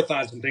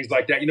 marathons and things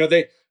like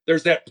that.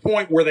 There's that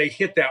point where they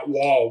hit that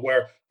wall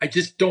where I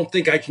just don't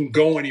think I can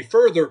go any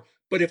further.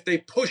 But if they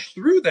push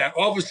through that,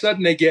 all of a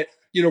sudden they get,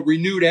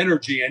 renewed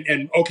energy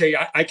and okay,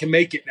 I can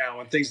make it now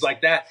and things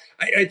like that.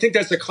 I think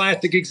that's a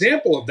classic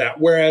example of that.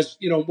 Whereas,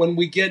 when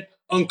we get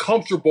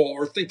uncomfortable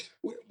or think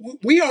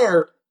we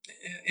are,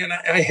 and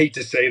I hate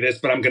to say this,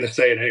 but I'm going to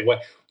say it anyway.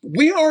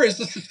 We are, as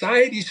a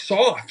society,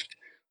 soft.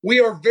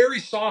 We are very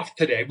soft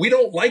today. We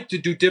don't like to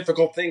do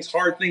difficult things,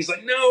 hard things.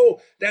 Like,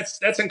 no, that's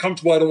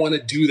uncomfortable. I don't want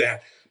to do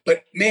that.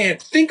 But man,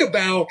 think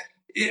about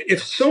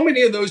if so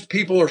many of those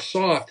people are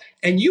soft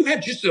and you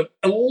had just a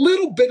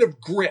little bit of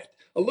grit,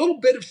 a little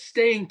bit of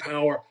staying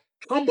power,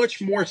 how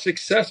much more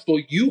successful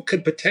you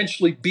could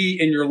potentially be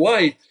in your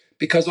life,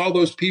 because all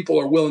those people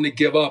are willing to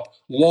give up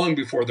long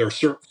before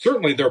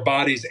certainly their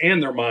bodies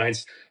and their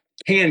minds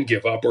can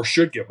give up or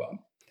should give up.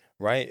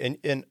 Right.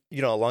 And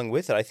along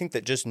with it, I think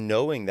that just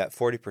knowing that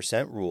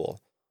 40% rule,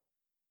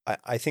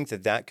 I think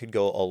that could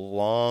go a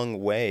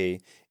long way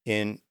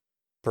in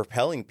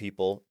propelling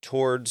people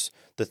towards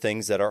the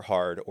things that are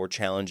hard or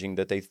challenging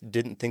that they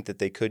didn't think that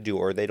they could do,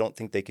 or they don't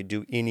think they could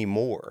do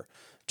anymore.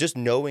 Just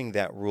knowing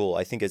that rule,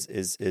 I think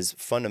is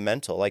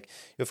fundamental. Like,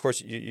 of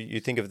course, you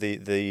think of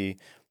the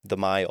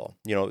mile.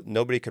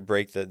 Nobody could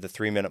break the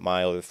 3-minute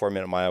mile or the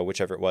 4-minute mile,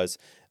 whichever it was,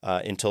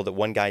 until the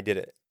one guy did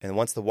it. And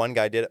once the one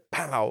guy did it,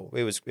 pow!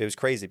 It was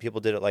crazy.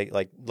 People did it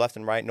like left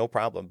and right, no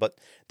problem. But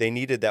they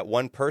needed that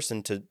one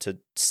person to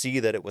see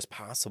that it was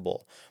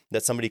possible,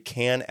 that somebody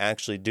can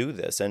actually do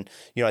this. And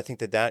I think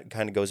that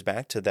kind of goes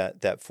back to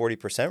that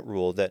 40%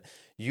 rule, that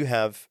you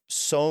have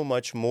so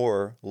much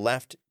more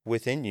left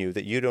within you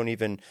that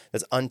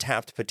that's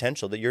untapped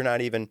potential that you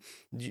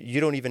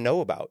don't even know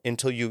about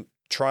until you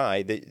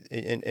try,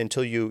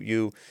 until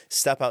you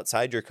step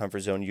outside your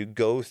comfort zone. You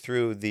go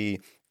through the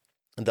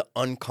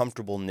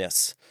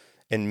uncomfortableness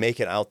and make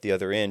it out the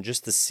other end,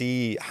 just to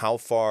see how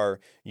far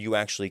you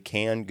actually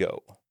can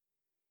go.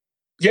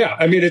 Yeah,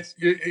 I mean,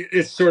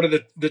 it's sort of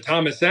the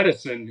Thomas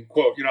Edison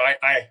quote.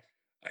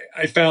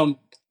 I found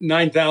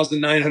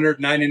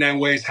 9,999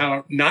 ways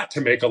how not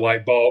to make a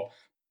light bulb,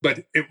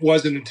 but it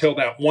wasn't until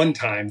that one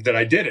time that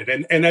I did it.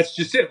 And that's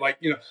just it. Like,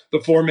 the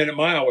 4-minute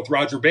mile with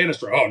Roger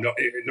Bannister. Oh,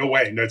 no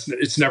way. No,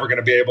 it's never going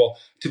to be able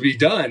to be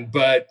done,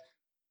 but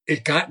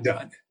it got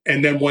done.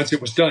 And then once it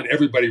was done,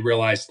 everybody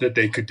realized that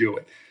they could do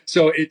it.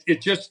 So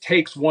it just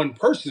takes one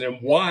person. And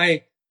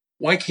why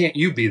can't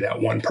you be that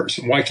one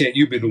person? Why can't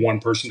you be the one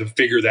person to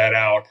figure that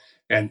out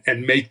and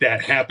make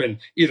that happen,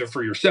 either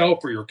for yourself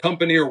or your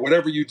company or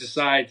whatever you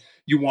decide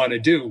you want to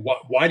do?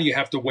 Why do you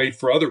have to wait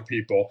for other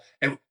people?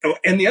 And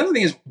the other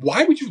thing is,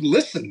 why would you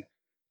listen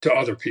to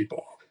other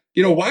people?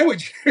 Why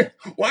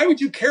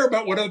would you care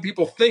about what other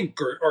people think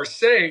or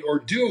say or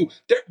do?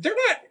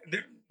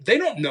 They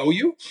don't know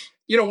you.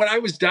 When I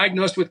was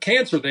diagnosed with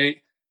cancer,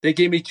 they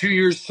gave me 2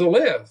 years to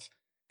live.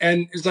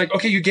 And it's like,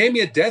 okay, you gave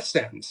me a death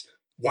sentence.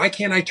 Why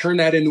can't I turn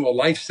that into a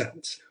life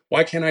sentence?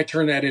 Why can't I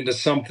turn that into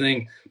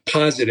something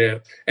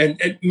positive?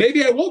 And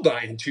maybe I will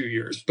die in 2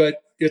 years,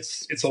 but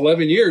it's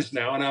 11 years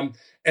now,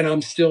 and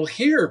I'm still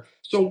here.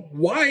 So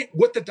why?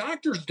 What the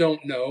doctors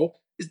don't know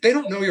is they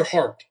don't know your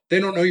heart. They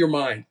don't know your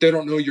mind. They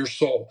don't know your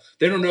soul.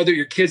 They don't know that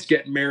your kid's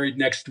getting married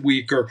next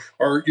week,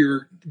 or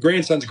your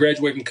grandson's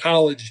graduating from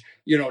college,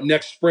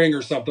 next spring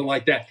or something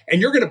like that.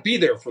 And you're going to be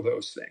there for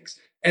those things.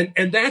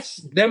 And that's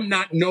them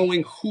not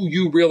knowing who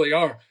you really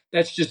are.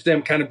 That's just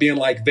them kind of being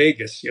like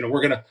Vegas.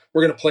 We're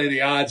gonna play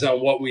the odds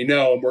on what we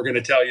know, and we're gonna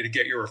tell you to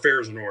get your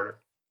affairs in order.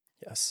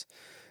 Yes.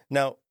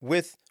 Now,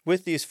 with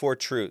these four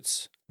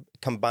truths,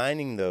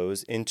 combining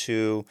those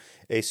into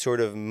a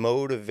sort of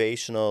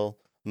motivational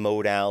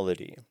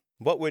modality,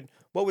 what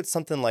would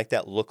something like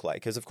that look like?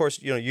 Because of course,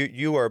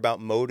 you are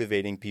about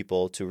motivating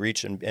people to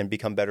reach and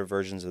become better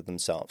versions of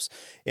themselves,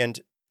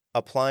 and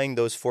applying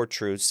those four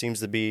truths seems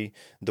to be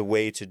the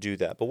way to do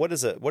that. But what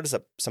is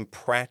some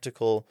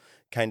practical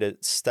kind of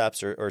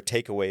steps or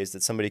takeaways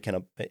that somebody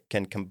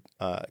can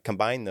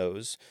combine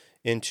those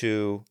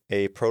into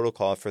a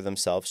protocol for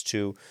themselves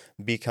to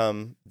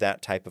become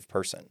that type of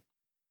person?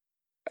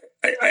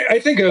 I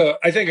think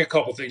a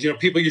couple things.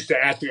 People used to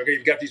ask me, okay,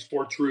 you've got these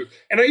four truths,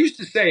 and I used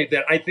to say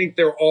that I think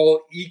they're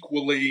all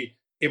equally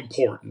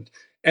important.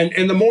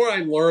 And the more I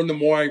learn, the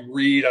more I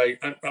read.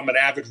 I'm an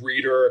avid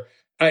reader.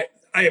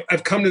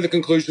 I've come to the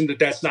conclusion that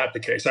that's not the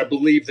case. I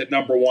believe that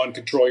number one,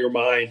 control your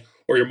mind,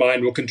 or your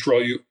mind will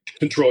control you.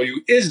 Control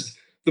you is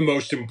the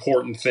most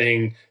important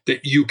thing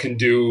that you can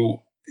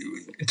do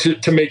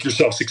to make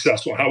yourself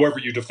successful, however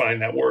you define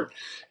that word.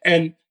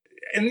 And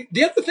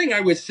the other thing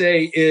I would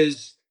say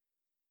is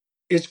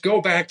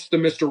go back to the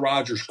Mr.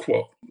 Rogers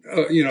quote,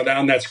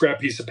 on that scrap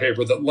piece of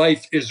paper, that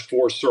life is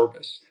for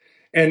service.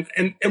 And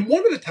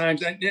one of the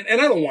times, and I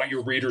don't want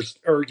your readers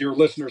or your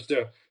listeners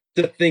to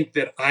think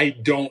that I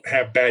don't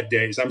have bad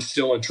days. I'm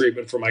still in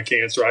treatment for my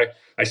cancer.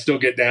 I still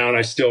get down.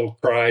 I still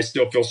cry. I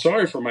still feel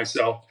sorry for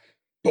myself.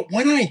 But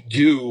when I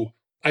do,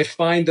 I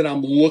find that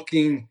I'm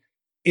looking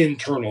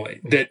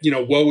internally, that,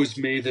 woe is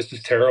me. This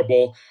is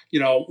terrible.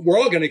 We're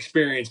all going to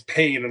experience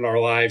pain in our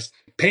lives.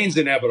 Pain's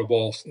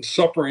inevitable.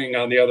 Suffering,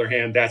 on the other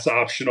hand, that's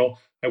optional.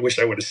 I wish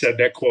I would have said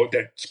that quote.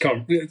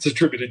 It's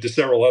attributed to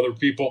several other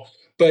people.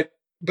 But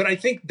I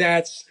think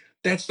that's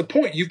the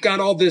point. You've got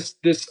all this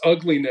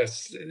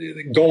ugliness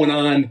going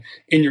on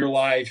in your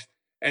life.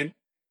 And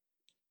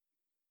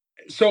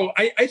so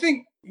I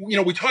think,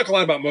 we talk a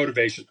lot about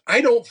motivation.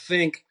 I don't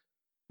think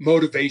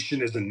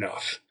motivation is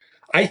enough.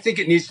 I think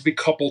it needs to be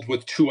coupled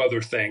with two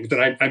other things.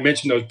 And I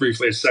mentioned those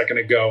briefly a second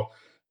ago.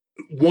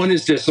 One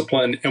is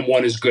discipline and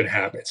one is good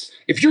habits.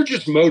 If you're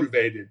just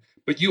motivated,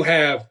 but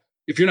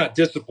if you're not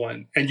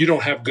disciplined and you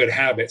don't have good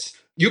habits,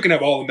 you can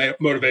have all the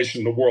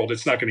motivation in the world.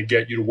 It's not going to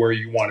get you to where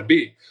you want to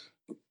be.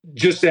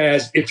 Just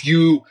as if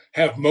you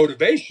have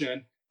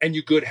motivation and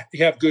you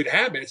have good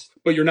habits,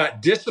 but you're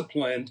not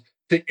disciplined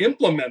to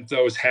implement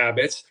those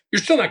habits,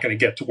 you're still not going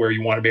to get to where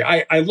you want to be.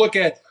 I look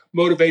at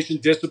motivation,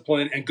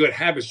 discipline, and good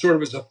habits sort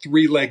of as a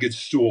three-legged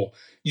stool.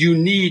 You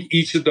need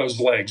each of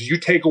those legs. You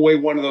take away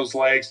one of those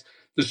legs,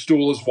 the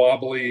stool is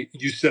wobbly.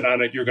 You sit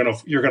on it, you're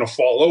gonna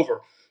fall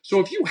over.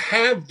 So if you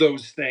have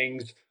those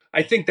things,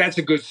 I think that's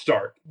a good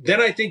start. Then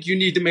I think you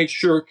need to make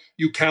sure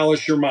you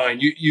callous your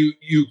mind.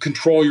 You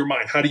control your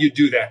mind. How do you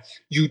do that?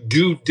 You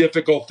do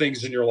difficult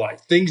things in your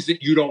life, things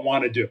that you don't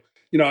want to do.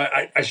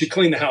 I should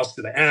clean the house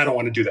today. I don't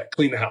want to do that.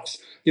 Clean the house.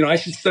 I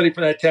should study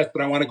for that test,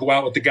 but I want to go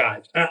out with the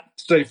guys.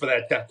 Study for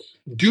that test.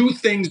 Do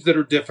things that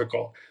are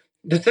difficult.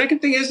 The second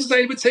thing is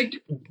I would say,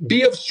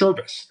 be of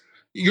service.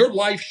 Your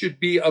life should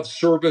be of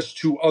service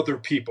to other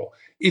people.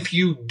 If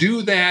you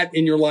do that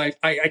in your life,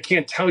 I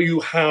can't tell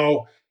you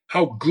how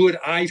good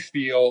I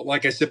feel.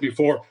 Like I said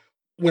before,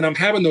 when I'm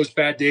having those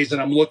bad days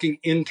and I'm looking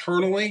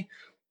internally,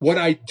 what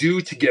I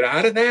do to get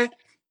out of that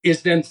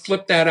is then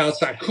flip that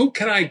outside. Who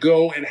can I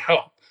go and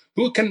help?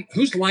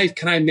 Whose life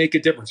can I make a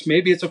difference?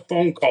 Maybe it's a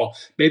phone call.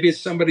 Maybe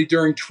it's somebody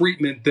during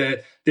treatment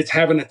that's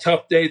having a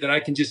tough day that I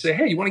can just say,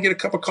 hey, you want to get a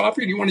cup of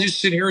coffee? Or do you want to just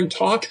sit here and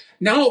talk?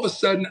 Now, all of a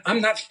sudden, I'm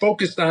not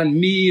focused on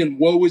me and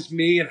woe is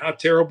me and how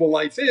terrible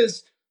life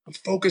is. I'm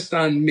focused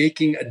on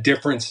making a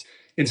difference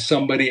in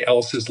somebody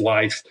else's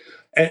life.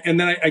 And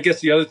then I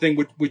guess the other thing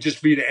would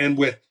just be to end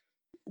with,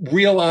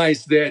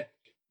 realize that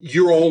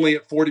you're only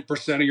at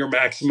 40% of your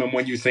maximum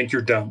when you think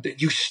you're done,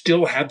 that you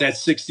still have that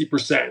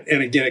 60%.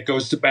 And again, it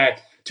goes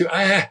back to,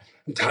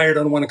 I'm tired.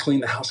 I don't want to clean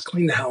the house.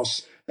 Clean the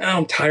house.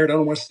 I'm tired. I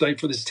don't want to study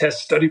for this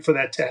test. Study for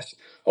that test.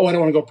 Oh, I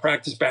don't want to go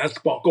practice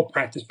basketball. Go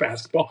practice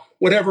basketball.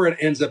 Whatever it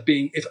ends up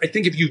being. I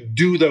think if you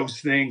do those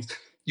things,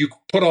 you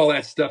put all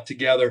that stuff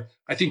together,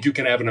 I think you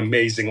can have an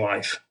amazing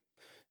life.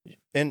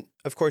 And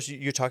of course,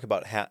 you talk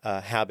about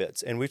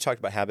habits, and we've talked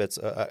about habits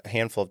a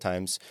handful of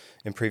times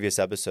in previous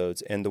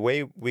episodes. And the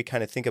way we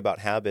kind of think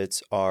about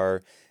habits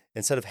are,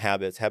 instead of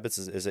habits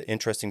is an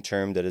interesting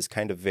term that is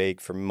kind of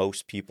vague for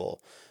most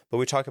people. But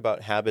we talk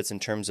about habits in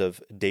terms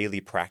of daily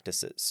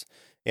practices.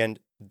 And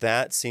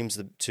that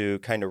seems to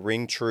kind of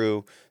ring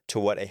true to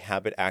what a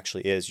habit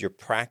actually is. You're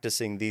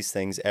practicing these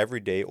things every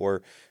day,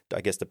 or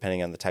I guess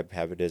depending on the type of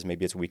habit it is,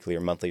 maybe it's weekly or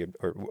monthly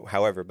or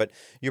however, but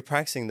you're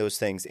practicing those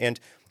things and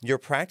you're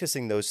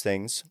practicing those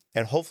things,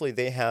 and hopefully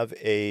they have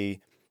a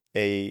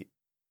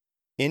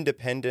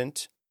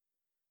independent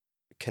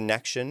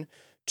connection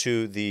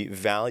to the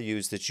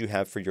values that you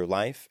have for your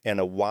life and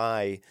a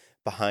why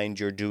behind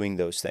your doing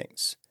those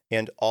things,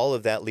 and all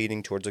of that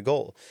leading towards a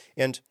goal.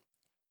 And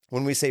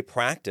when we say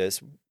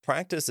practice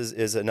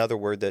is another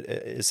word that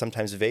is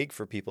sometimes vague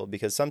for people,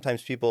 because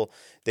sometimes people,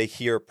 they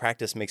hear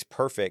practice makes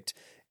perfect,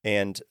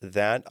 and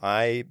that,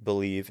 I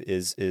believe,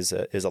 is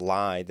a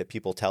lie that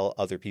people tell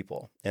other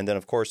people. And then,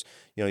 of course,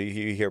 you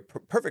hear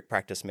perfect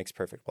practice makes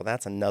perfect. Well,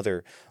 that's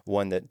another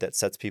one that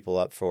sets people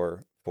up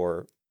for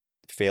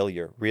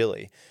failure,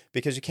 really,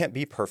 because you can't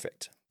be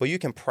perfect, but you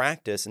can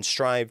practice and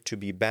strive to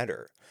be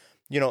better.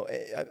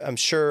 I'm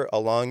sure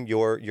along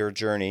your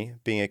journey,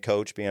 being a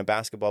coach, being a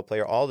basketball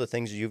player, all the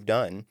things you've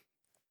done,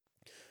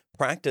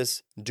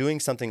 practice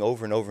doing something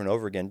over and over and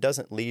over again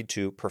doesn't lead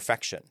to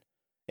perfection.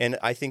 And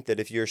I think that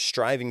if you're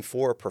striving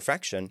for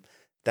perfection,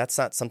 that's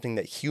not something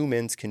that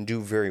humans can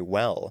do very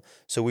well.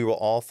 So we will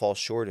all fall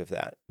short of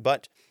that.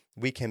 But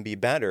we can be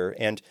better.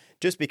 And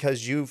just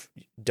because you've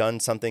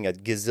done something a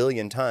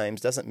gazillion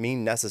times doesn't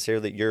mean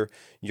necessarily that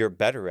you're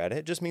better at it.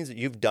 It just means that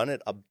you've done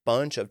it a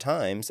bunch of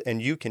times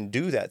and you can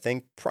do that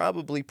thing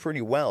probably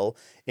pretty well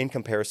in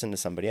comparison to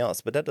somebody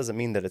else. But that doesn't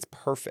mean that it's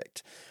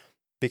perfect.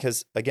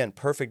 Because, again,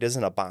 perfect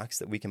isn't a box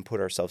that we can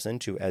put ourselves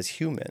into as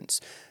humans.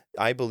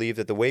 I believe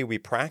that the way we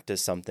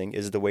practice something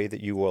is the way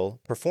that you will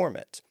perform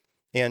it.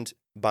 And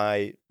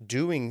by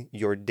doing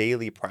your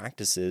daily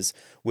practices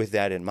with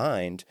that in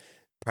mind,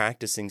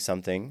 practicing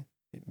something,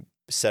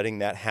 setting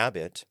that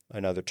habit,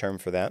 another term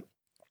for that,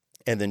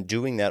 and then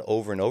doing that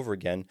over and over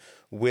again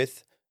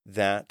with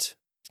that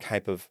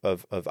type of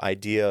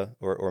idea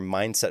or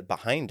mindset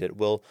behind it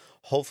will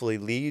hopefully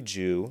lead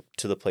you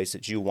to the place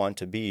that you want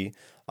to be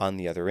on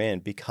the other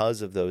end,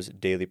 because of those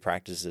daily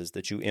practices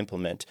that you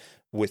implement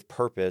with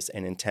purpose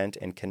and intent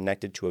and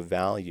connected to a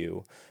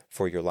value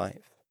for your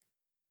life.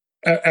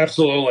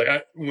 Absolutely.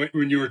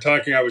 When you were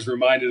talking, I was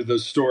reminded of the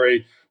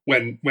story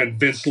when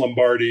Vince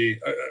Lombardi,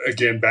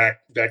 again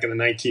back in the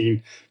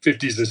 1950s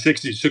and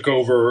 60s, took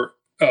over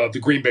the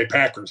Green Bay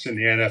Packers in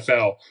the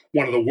NFL,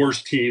 one of the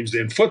worst teams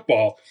in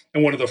football.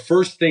 And one of the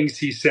first things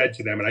he said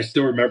to them, and I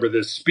still remember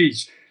this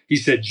speech, he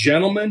said,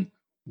 "Gentlemen,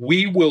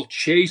 we will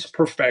chase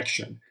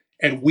perfection,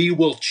 and we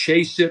will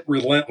chase it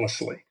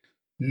relentlessly,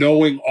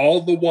 knowing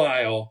all the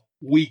while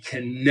we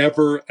can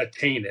never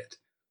attain it.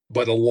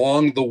 But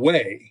along the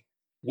way,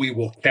 we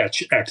will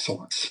catch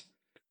excellence."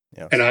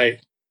 Yes.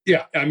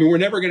 And we're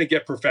never going to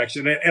get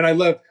perfection. And I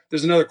love,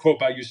 there's another quote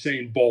by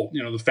Usain Bolt,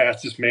 the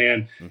fastest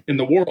man in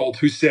the world,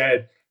 who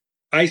said,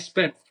 "I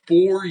spent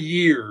 4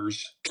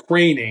 years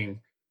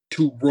training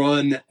to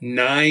run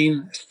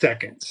 9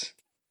 seconds,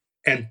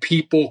 and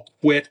people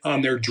quit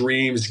on their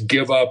dreams,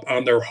 give up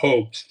on their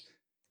hopes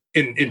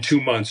in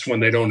 2 months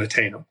when they don't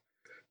attain them."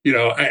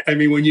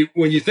 When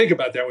you think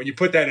about that, when you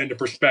put that into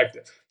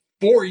perspective,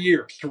 4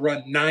 years to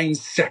run 9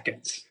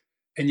 seconds,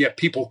 and yet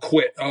people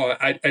quit. "Oh,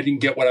 I didn't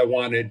get what I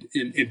wanted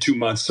in 2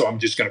 months, so I'm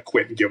just going to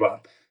quit and give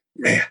up."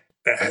 Man,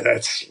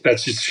 that's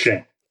just a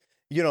shame.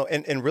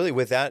 And really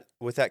with that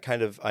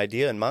kind of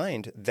idea in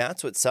mind,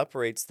 that's what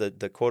separates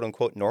the quote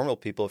unquote normal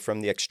people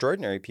from the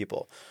extraordinary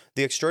people.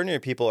 The extraordinary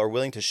people are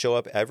willing to show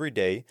up every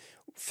day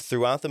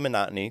throughout the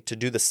monotony to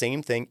do the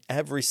same thing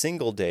every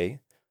single day,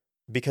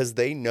 because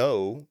they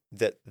know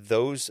that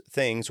those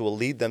things will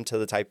lead them to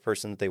the type of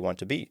person that they want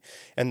to be.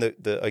 And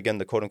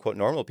the quote unquote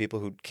normal people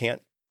who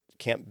can't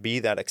be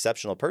that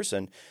exceptional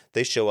person,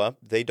 they show up,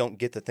 they don't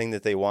get the thing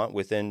that they want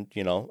within,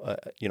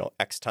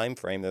 X time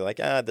frame. They're like,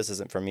 this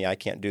isn't for me. I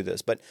can't do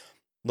this. But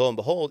lo and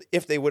behold,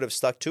 if they would have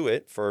stuck to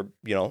it for,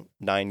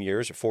 9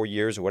 years or 4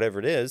 years or whatever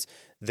it is,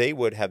 they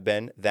would have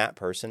been that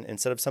person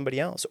instead of somebody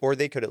else. Or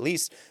they could at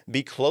least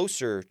be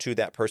closer to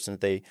that person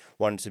that they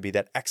wanted to be,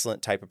 that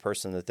excellent type of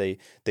person that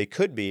they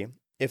could be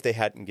if they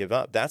hadn't give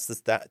up.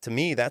 To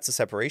me, that's the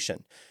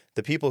separation.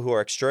 The people who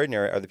are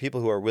extraordinary are the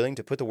people who are willing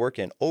to put the work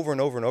in over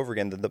and over and over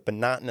again, the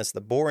monotonous, the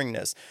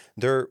boringness.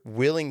 They're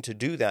willing to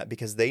do that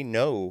because they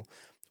know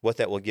what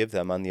that will give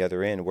them on the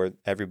other end, where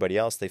everybody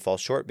else, they fall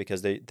short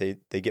because they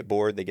get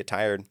bored, they get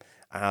tired.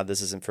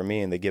 This isn't for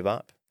me, and they give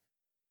up.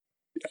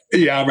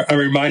 Yeah, I'm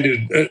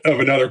reminded of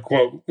another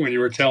quote when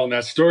you were telling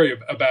that story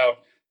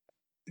about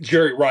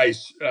Jerry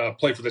Rice,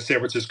 played for the San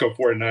Francisco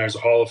 49ers, a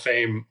Hall of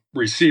Fame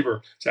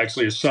receiver. It's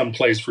actually his son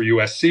plays for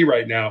USC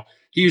right now.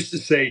 He used to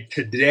say,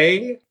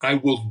 "Today I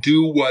will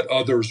do what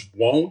others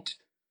won't,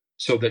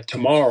 so that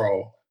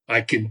tomorrow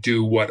I can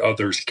do what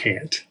others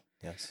can't."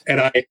 Yes.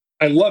 And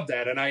I love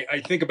that. And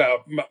I think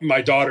about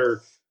my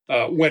daughter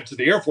went to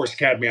the Air Force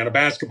Academy on a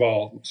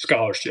basketball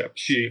scholarship.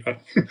 She,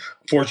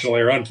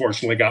 fortunately or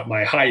unfortunately, got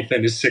my height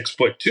and is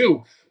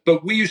 6'2".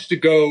 But we used to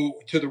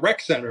go to the rec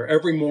center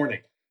every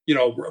morning,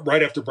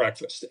 right after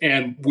breakfast,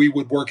 and we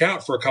would work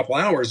out for a couple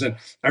hours. And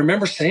I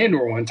remember saying to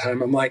her one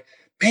time, I'm like,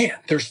 "Man,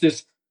 there's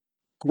this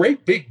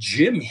great big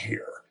gym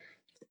here.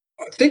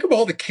 Think of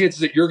all the kids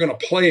that you're going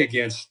to play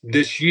against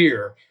this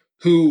year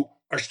who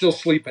are still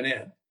sleeping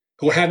in,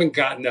 who haven't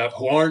gotten up,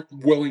 who aren't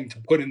willing to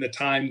put in the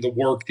time, the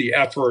work, the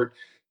effort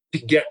to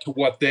get to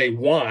what they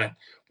want,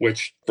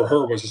 which for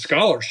her was a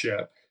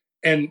scholarship.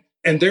 And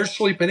they're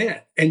sleeping in,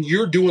 and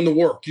you're doing the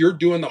work. You're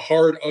doing the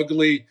hard,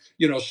 ugly,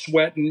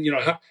 sweating.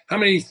 How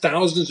many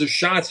thousands of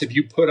shots have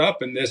you put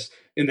up in this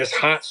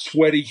hot,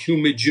 sweaty,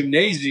 humid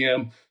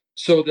gymnasium,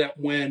 so that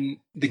when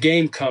the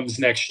game comes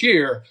next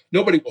year,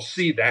 nobody will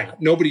see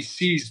that. Nobody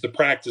sees the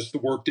practice, the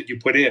work that you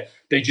put in.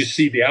 They just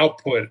see the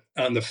output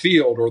on the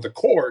field or the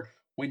court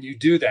when you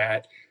do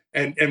that.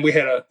 And we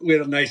had a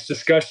nice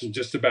discussion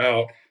just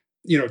about,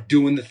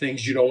 doing the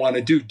things you don't want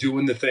to do,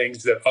 doing the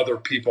things that other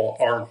people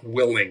aren't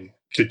willing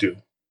to do.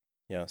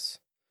 Yes.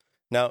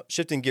 Now,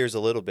 shifting gears a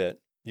little bit,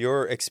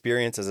 your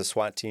experience as a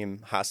SWAT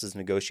team hostage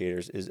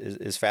negotiators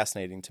is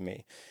fascinating to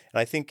me. And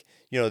I think,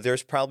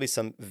 there's probably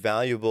some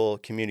valuable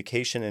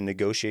communication and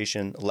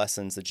negotiation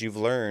lessons that you've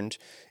learned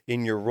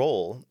in your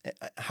role.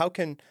 How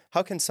can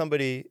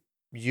somebody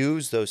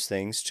use those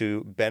things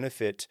to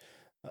benefit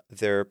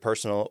their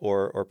personal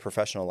or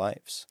professional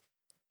lives?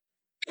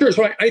 Sure.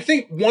 So I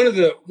think one of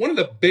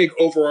the big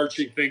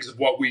overarching things of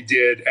what we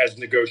did as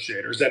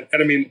negotiators, and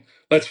I mean,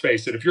 let's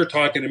face it, if you're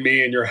talking to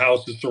me and your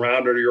house is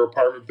surrounded or your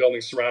apartment building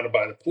is surrounded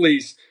by the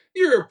police,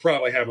 you're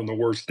probably having the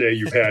worst day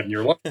you've had in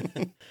your life.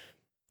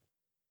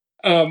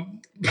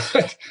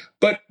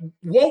 But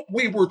what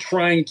we were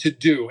trying to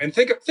do, and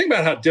think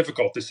about how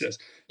difficult this is,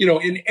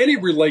 in any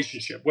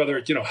relationship, whether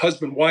it's,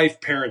 husband, wife,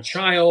 parent,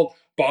 child,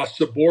 boss,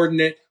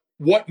 subordinate,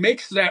 what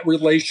makes that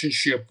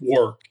relationship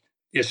work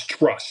is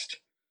trust.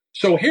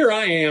 So here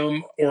I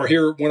am, or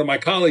here one of my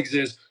colleagues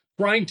is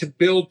trying to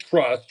build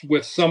trust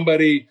with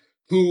somebody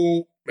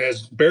who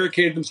has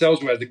barricaded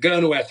themselves, who has a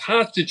gun, who has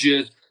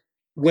hostages,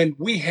 when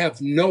we have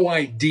no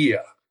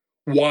idea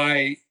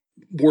why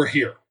we're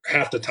here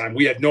half the time.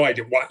 We had no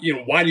idea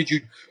why did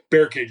you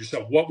barricade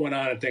yourself? What went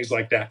on and things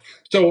like that.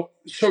 So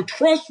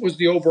trust was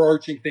the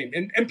overarching thing.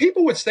 And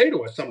people would say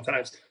to us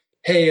sometimes,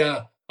 hey,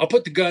 I'll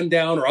put the gun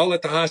down or I'll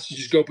let the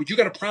hostages go, but you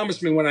got to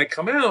promise me when I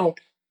come out,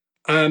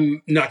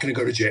 I'm not going to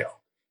go to jail.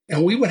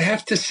 And we would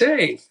have to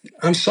say,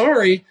 I'm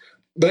sorry,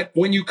 but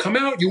when you come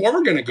out, you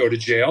are going to go to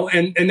jail.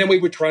 And then we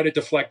would try to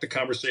deflect the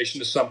conversation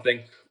to something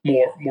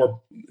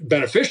more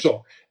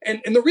beneficial.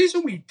 And the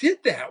reason we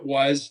did that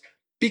was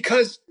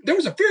because there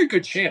was a very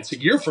good chance a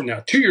year from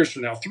now, 2 years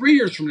from now, 3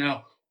 years from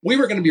now, we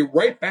were going to be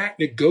right back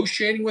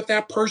negotiating with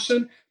that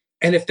person.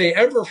 And if they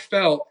ever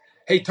felt,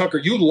 hey, Tucker,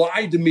 you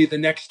lied to me the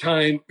next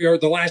time or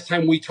the last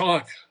time we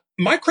talked,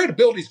 my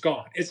credibility's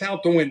gone. It's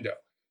out the window.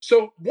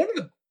 So one of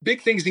the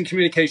big things in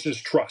communication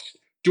is trust.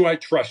 Do I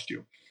trust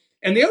you?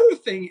 And the other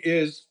thing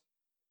is,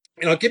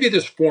 and I'll give you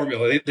this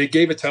formula. They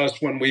gave it to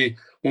us when we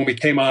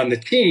came on the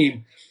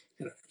team.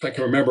 If I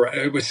can remember,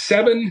 it was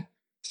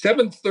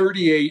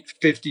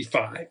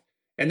 738-55.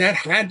 And that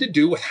had to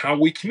do with how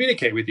we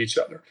communicate with each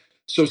other.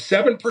 So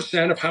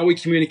 7% of how we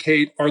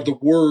communicate are the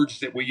words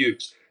that we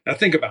use. Now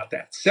think about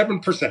that.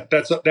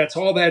 7%. That's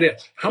all that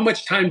is. How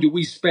much time do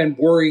we spend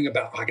worrying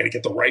about, I got to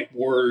get the right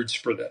words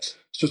for this?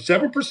 So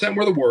 7%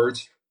 were the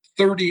words.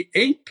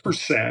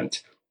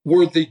 38%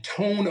 were the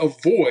tone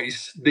of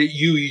voice that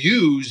you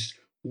use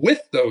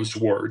with those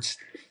words.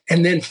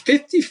 And then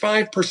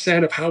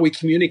 55% of how we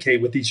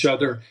communicate with each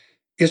other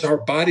is our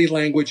body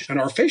language and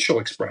our facial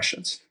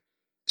expressions.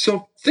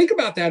 So think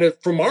about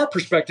that from our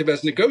perspective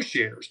as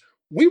negotiators.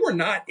 We were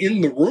not in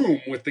the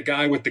room with the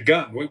guy with the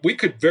gun. We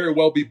could very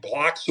well be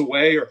blocks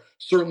away or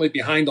certainly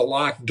behind a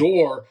locked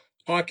door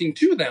talking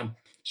to them.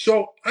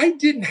 So I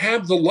didn't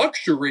have the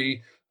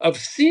luxury of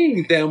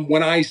seeing them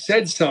when I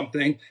said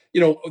something.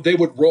 They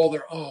would roll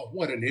their, oh,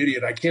 what an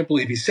idiot. I can't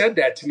believe he said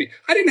that to me.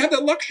 I didn't have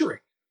that luxury.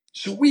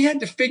 So we had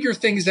to figure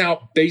things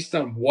out based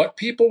on what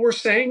people were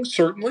saying,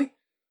 certainly,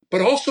 but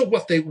also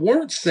what they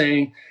weren't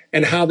saying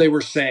and how they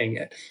were saying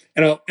it.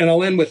 And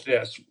I'll end with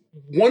this.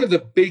 One of the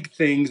big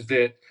things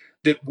that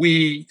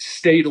we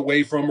stayed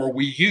away from or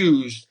we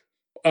used,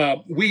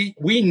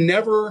 we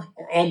never,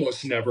 or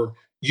almost never,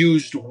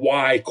 used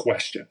why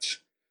questions.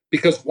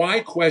 Because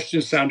why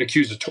questions sound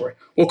accusatory.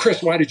 Well,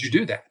 Chris, why did you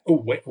do that?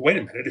 Oh, wait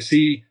a minute. Is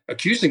he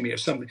accusing me of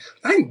something?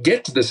 I can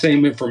get to the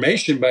same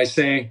information by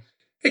saying,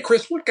 hey,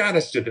 Chris, what got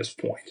us to this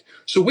point?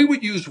 So we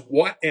would use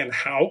what and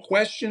how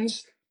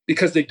questions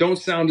because they don't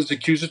sound as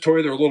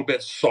accusatory. They're a little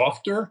bit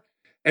softer.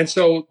 And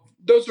so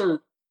those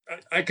are,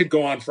 I could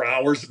go on for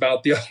hours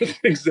about the other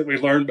things that we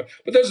learned,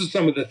 but those are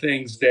some of the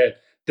things that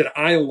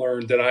I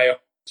learned that I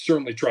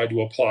certainly tried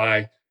to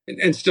apply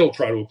and still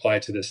try to apply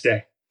to this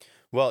day.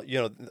 Well,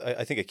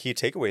 I think a key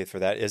takeaway for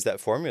that is that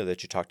formula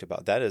that you talked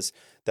about. That is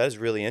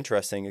really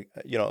interesting.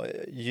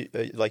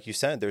 Like you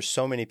said, there's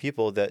so many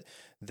people that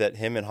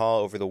him and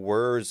haw over the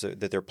words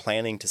that they're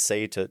planning to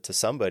say to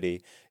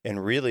somebody,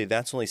 and really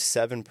that's only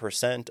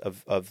 7%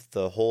 of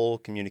the whole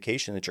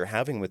communication that you're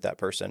having with that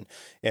person.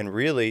 And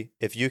really,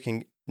 if you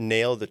can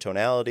nail the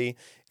tonality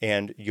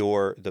and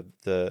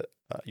the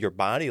your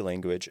body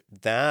language,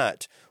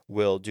 that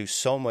will do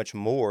so much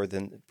more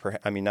than,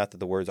 I mean, not that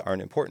the words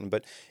aren't important,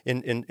 but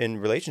in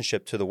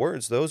relationship to the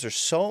words, those are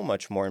so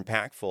much more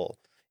impactful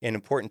and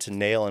important to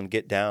nail and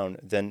get down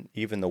than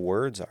even the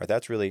words are.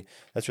 That's really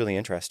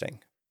interesting.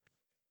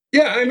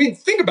 Yeah, I mean,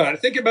 think about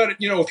it. Think about it.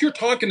 If you're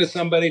talking to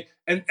somebody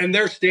and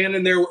they're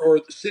standing there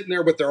or sitting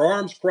there with their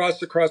arms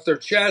crossed across their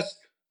chest,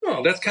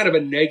 oh, that's kind of a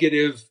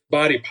negative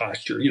body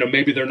posture.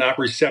 Maybe they're not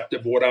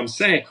receptive to what I'm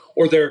saying,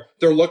 or they're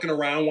looking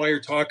around while you're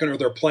talking, or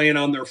they're playing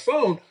on their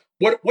phone.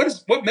 What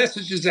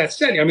message is that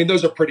sending? I mean,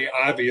 those are pretty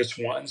obvious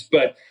ones,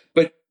 but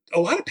a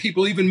lot of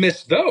people even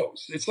miss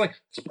those. It's like,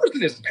 this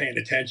person isn't paying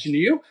attention to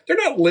you. They're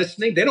not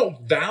listening. They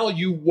don't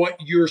value what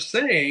you're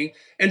saying.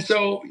 And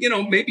so,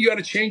 maybe you ought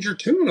to change your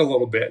tune a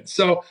little bit.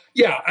 So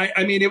yeah,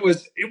 I mean, it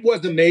was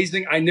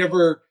amazing. I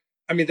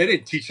mean, they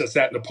didn't teach us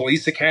that in the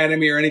police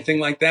academy or anything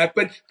like that.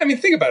 But I mean,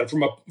 think about it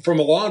from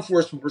a law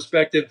enforcement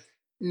perspective,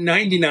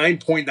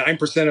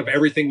 99.9% of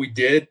everything we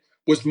did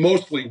was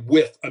mostly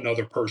with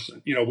another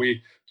person.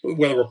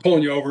 Whether we're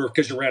pulling you over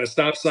because you ran a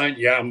stop sign,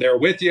 yeah, I'm there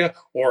with you,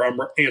 or I'm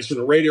answering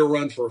a radio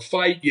run for a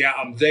fight, yeah,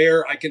 I'm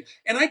there. I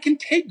can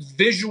take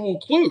visual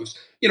clues.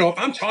 If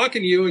I'm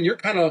talking to you and you're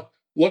kind of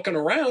looking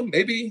around,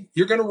 maybe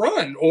you're going to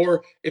run.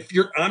 Or if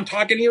I'm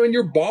talking to you and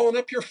you're balling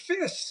up your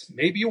fists,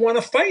 maybe you want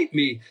to fight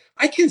me.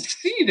 I can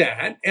see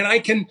that, and I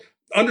can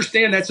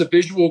understand that's a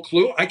visual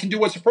clue. I can do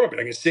what's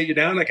appropriate. I can sit you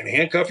down. I can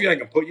handcuff you. I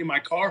can put you in my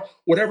car.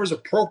 Whatever's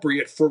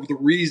appropriate for the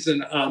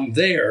reason I'm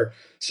there.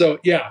 So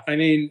yeah, I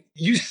mean,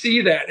 you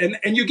see that,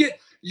 and you get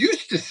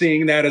used to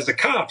seeing that as a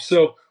cop.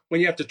 So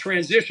when you have to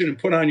transition and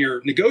put on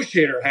your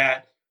negotiator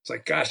hat, it's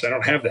like, gosh, I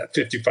don't have that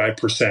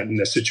 55% in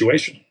this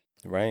situation.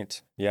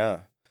 Right. Yeah.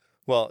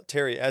 Well,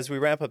 Terry, as we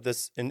wrap up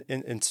this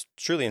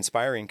truly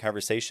inspiring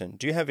conversation,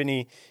 do you have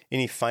any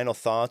final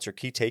thoughts or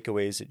key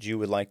takeaways that you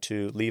would like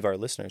to leave our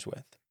listeners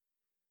with?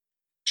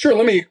 Sure.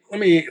 Let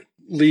me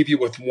leave you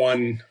with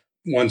one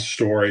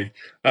story.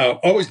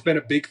 Always been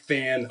a big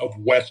fan of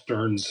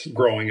Westerns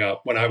growing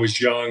up. When I was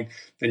young,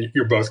 and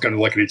you're both going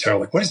to look at each other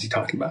like, what is he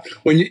talking about?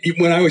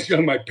 When I was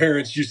young, my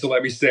parents used to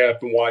let me stay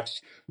up and watch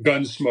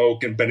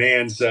Gunsmoke and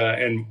Bonanza,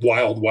 and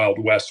Wild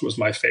Wild West was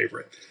my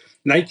favorite.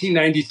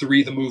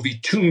 1993, the movie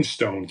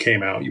Tombstone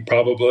came out. You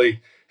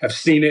probably have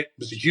seen it. It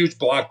was a huge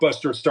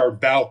blockbuster. It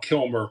starred Val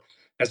Kilmer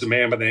as a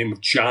man by the name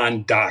of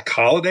John Doc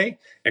Holliday,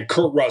 and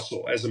Kurt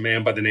Russell as a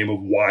man by the name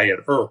of Wyatt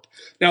Earp.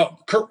 Now,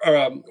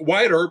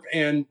 Wyatt Earp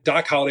and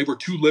Doc Holliday were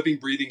two living,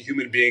 breathing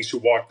human beings who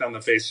walked on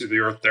the face of the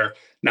earth. They're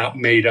not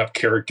made-up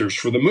characters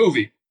for the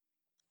movie.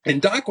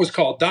 And Doc was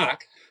called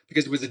Doc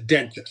because he was a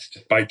dentist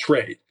by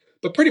trade.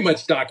 But pretty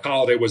much Doc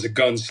Holliday was a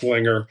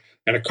gunslinger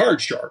and a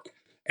card shark.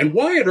 And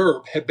Wyatt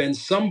Earp had been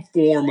some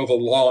form of a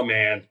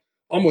lawman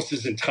almost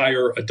his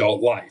entire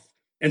adult life.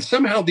 And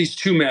somehow these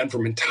two men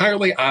from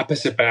entirely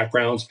opposite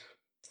backgrounds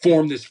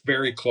formed this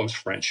very close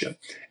friendship.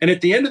 And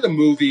at the end of the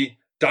movie,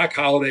 Doc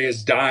Holliday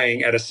is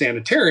dying at a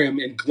sanitarium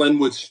in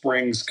Glenwood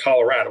Springs,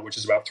 Colorado, which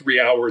is about 3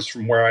 hours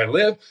from where I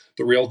live.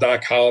 The real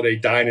Doc Holliday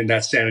died in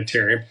that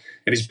sanitarium,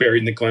 and he's buried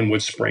in the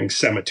Glenwood Springs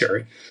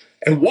Cemetery.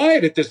 And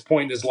Wyatt, at this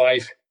point in his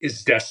life,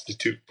 is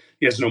destitute.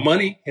 He has no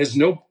money, he has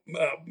no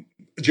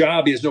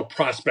job, he has no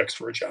prospects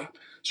for a job.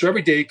 So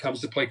every day he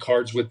comes to play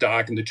cards with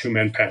Doc, and the two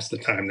men pass the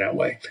time that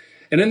way.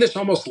 And in this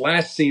almost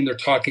last scene, they're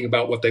talking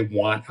about what they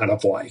want out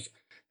of life.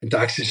 And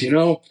Doc says,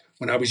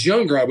 when I was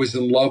younger, I was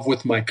in love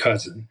with my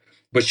cousin,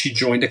 but she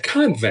joined a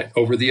convent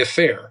over the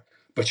affair,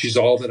 but she's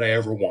all that I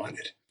ever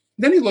wanted.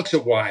 Then he looks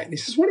at Wyatt and he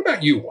says, what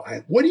about you,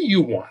 Wyatt? What do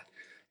you want?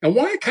 And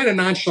Wyatt kind of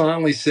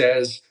nonchalantly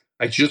says,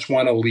 I just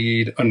want to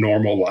lead a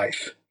normal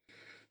life.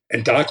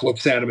 And Doc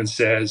looks at him and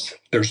says,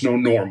 there's no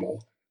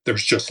normal,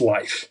 there's just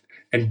life.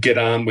 And get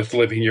on with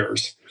living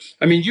yours.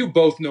 I mean, you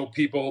both know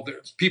people,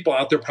 there's people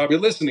out there probably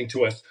listening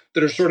to us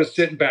that are sort of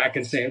sitting back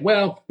and saying,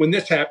 well, when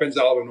this happens,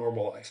 I'll have a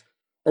normal life.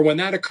 Or when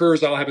that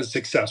occurs, I'll have a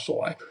successful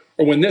life.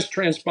 Or when this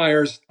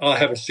transpires, I'll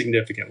have a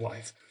significant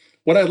life.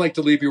 What I'd like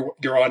to leave your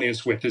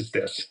audience with is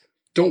this.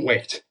 Don't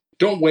wait.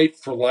 Don't wait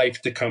for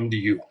life to come to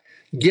you.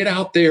 Get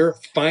out there,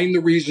 find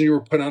the reason you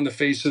were put on the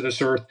face of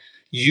this earth,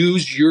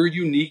 use your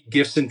unique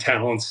gifts and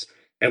talents,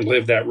 and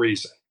live that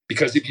reason.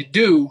 Because if you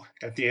do,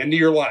 at the end of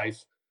your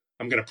life,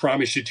 I'm going to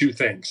promise you two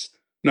things.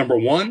 Number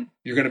one,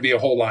 you're going to be a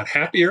whole lot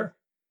happier.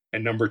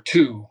 And number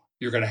two,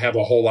 you're going to have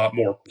a whole lot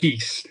more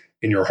peace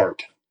in your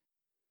heart.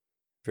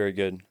 Very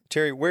good.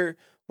 Terry, where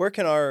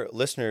can our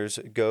listeners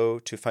go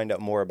to find out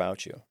more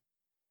about you?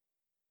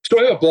 So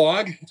I have a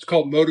blog. It's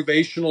called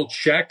Motivational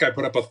Check. I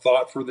put up a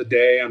thought for the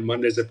day. On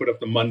Mondays, I put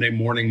up the Monday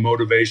morning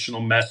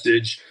motivational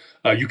message.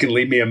 You can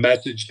leave me a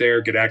message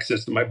there, get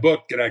access to my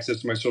book, get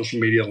access to my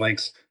social media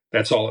links.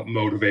 That's all at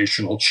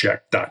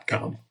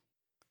motivationalcheck.com.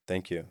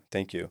 Thank you.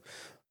 Thank you.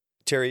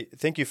 Terry,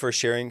 thank you for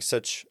sharing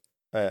such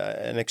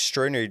an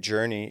extraordinary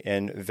journey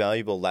and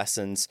valuable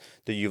lessons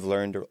that you've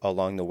learned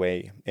along the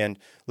way. And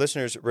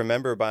listeners,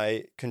 remember,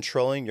 by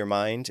controlling your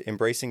mind,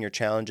 embracing your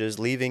challenges,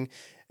 leaving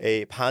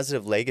a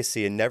positive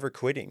legacy, and never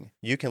quitting,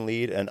 you can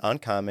lead an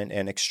uncommon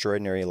and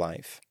extraordinary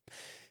life.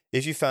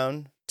 If you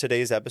found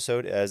today's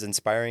episode as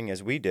inspiring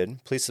as we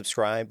did, please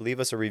subscribe, leave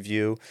us a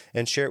review,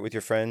 and share it with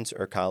your friends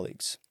or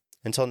colleagues.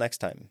 Until next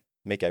time,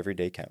 make every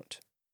day count.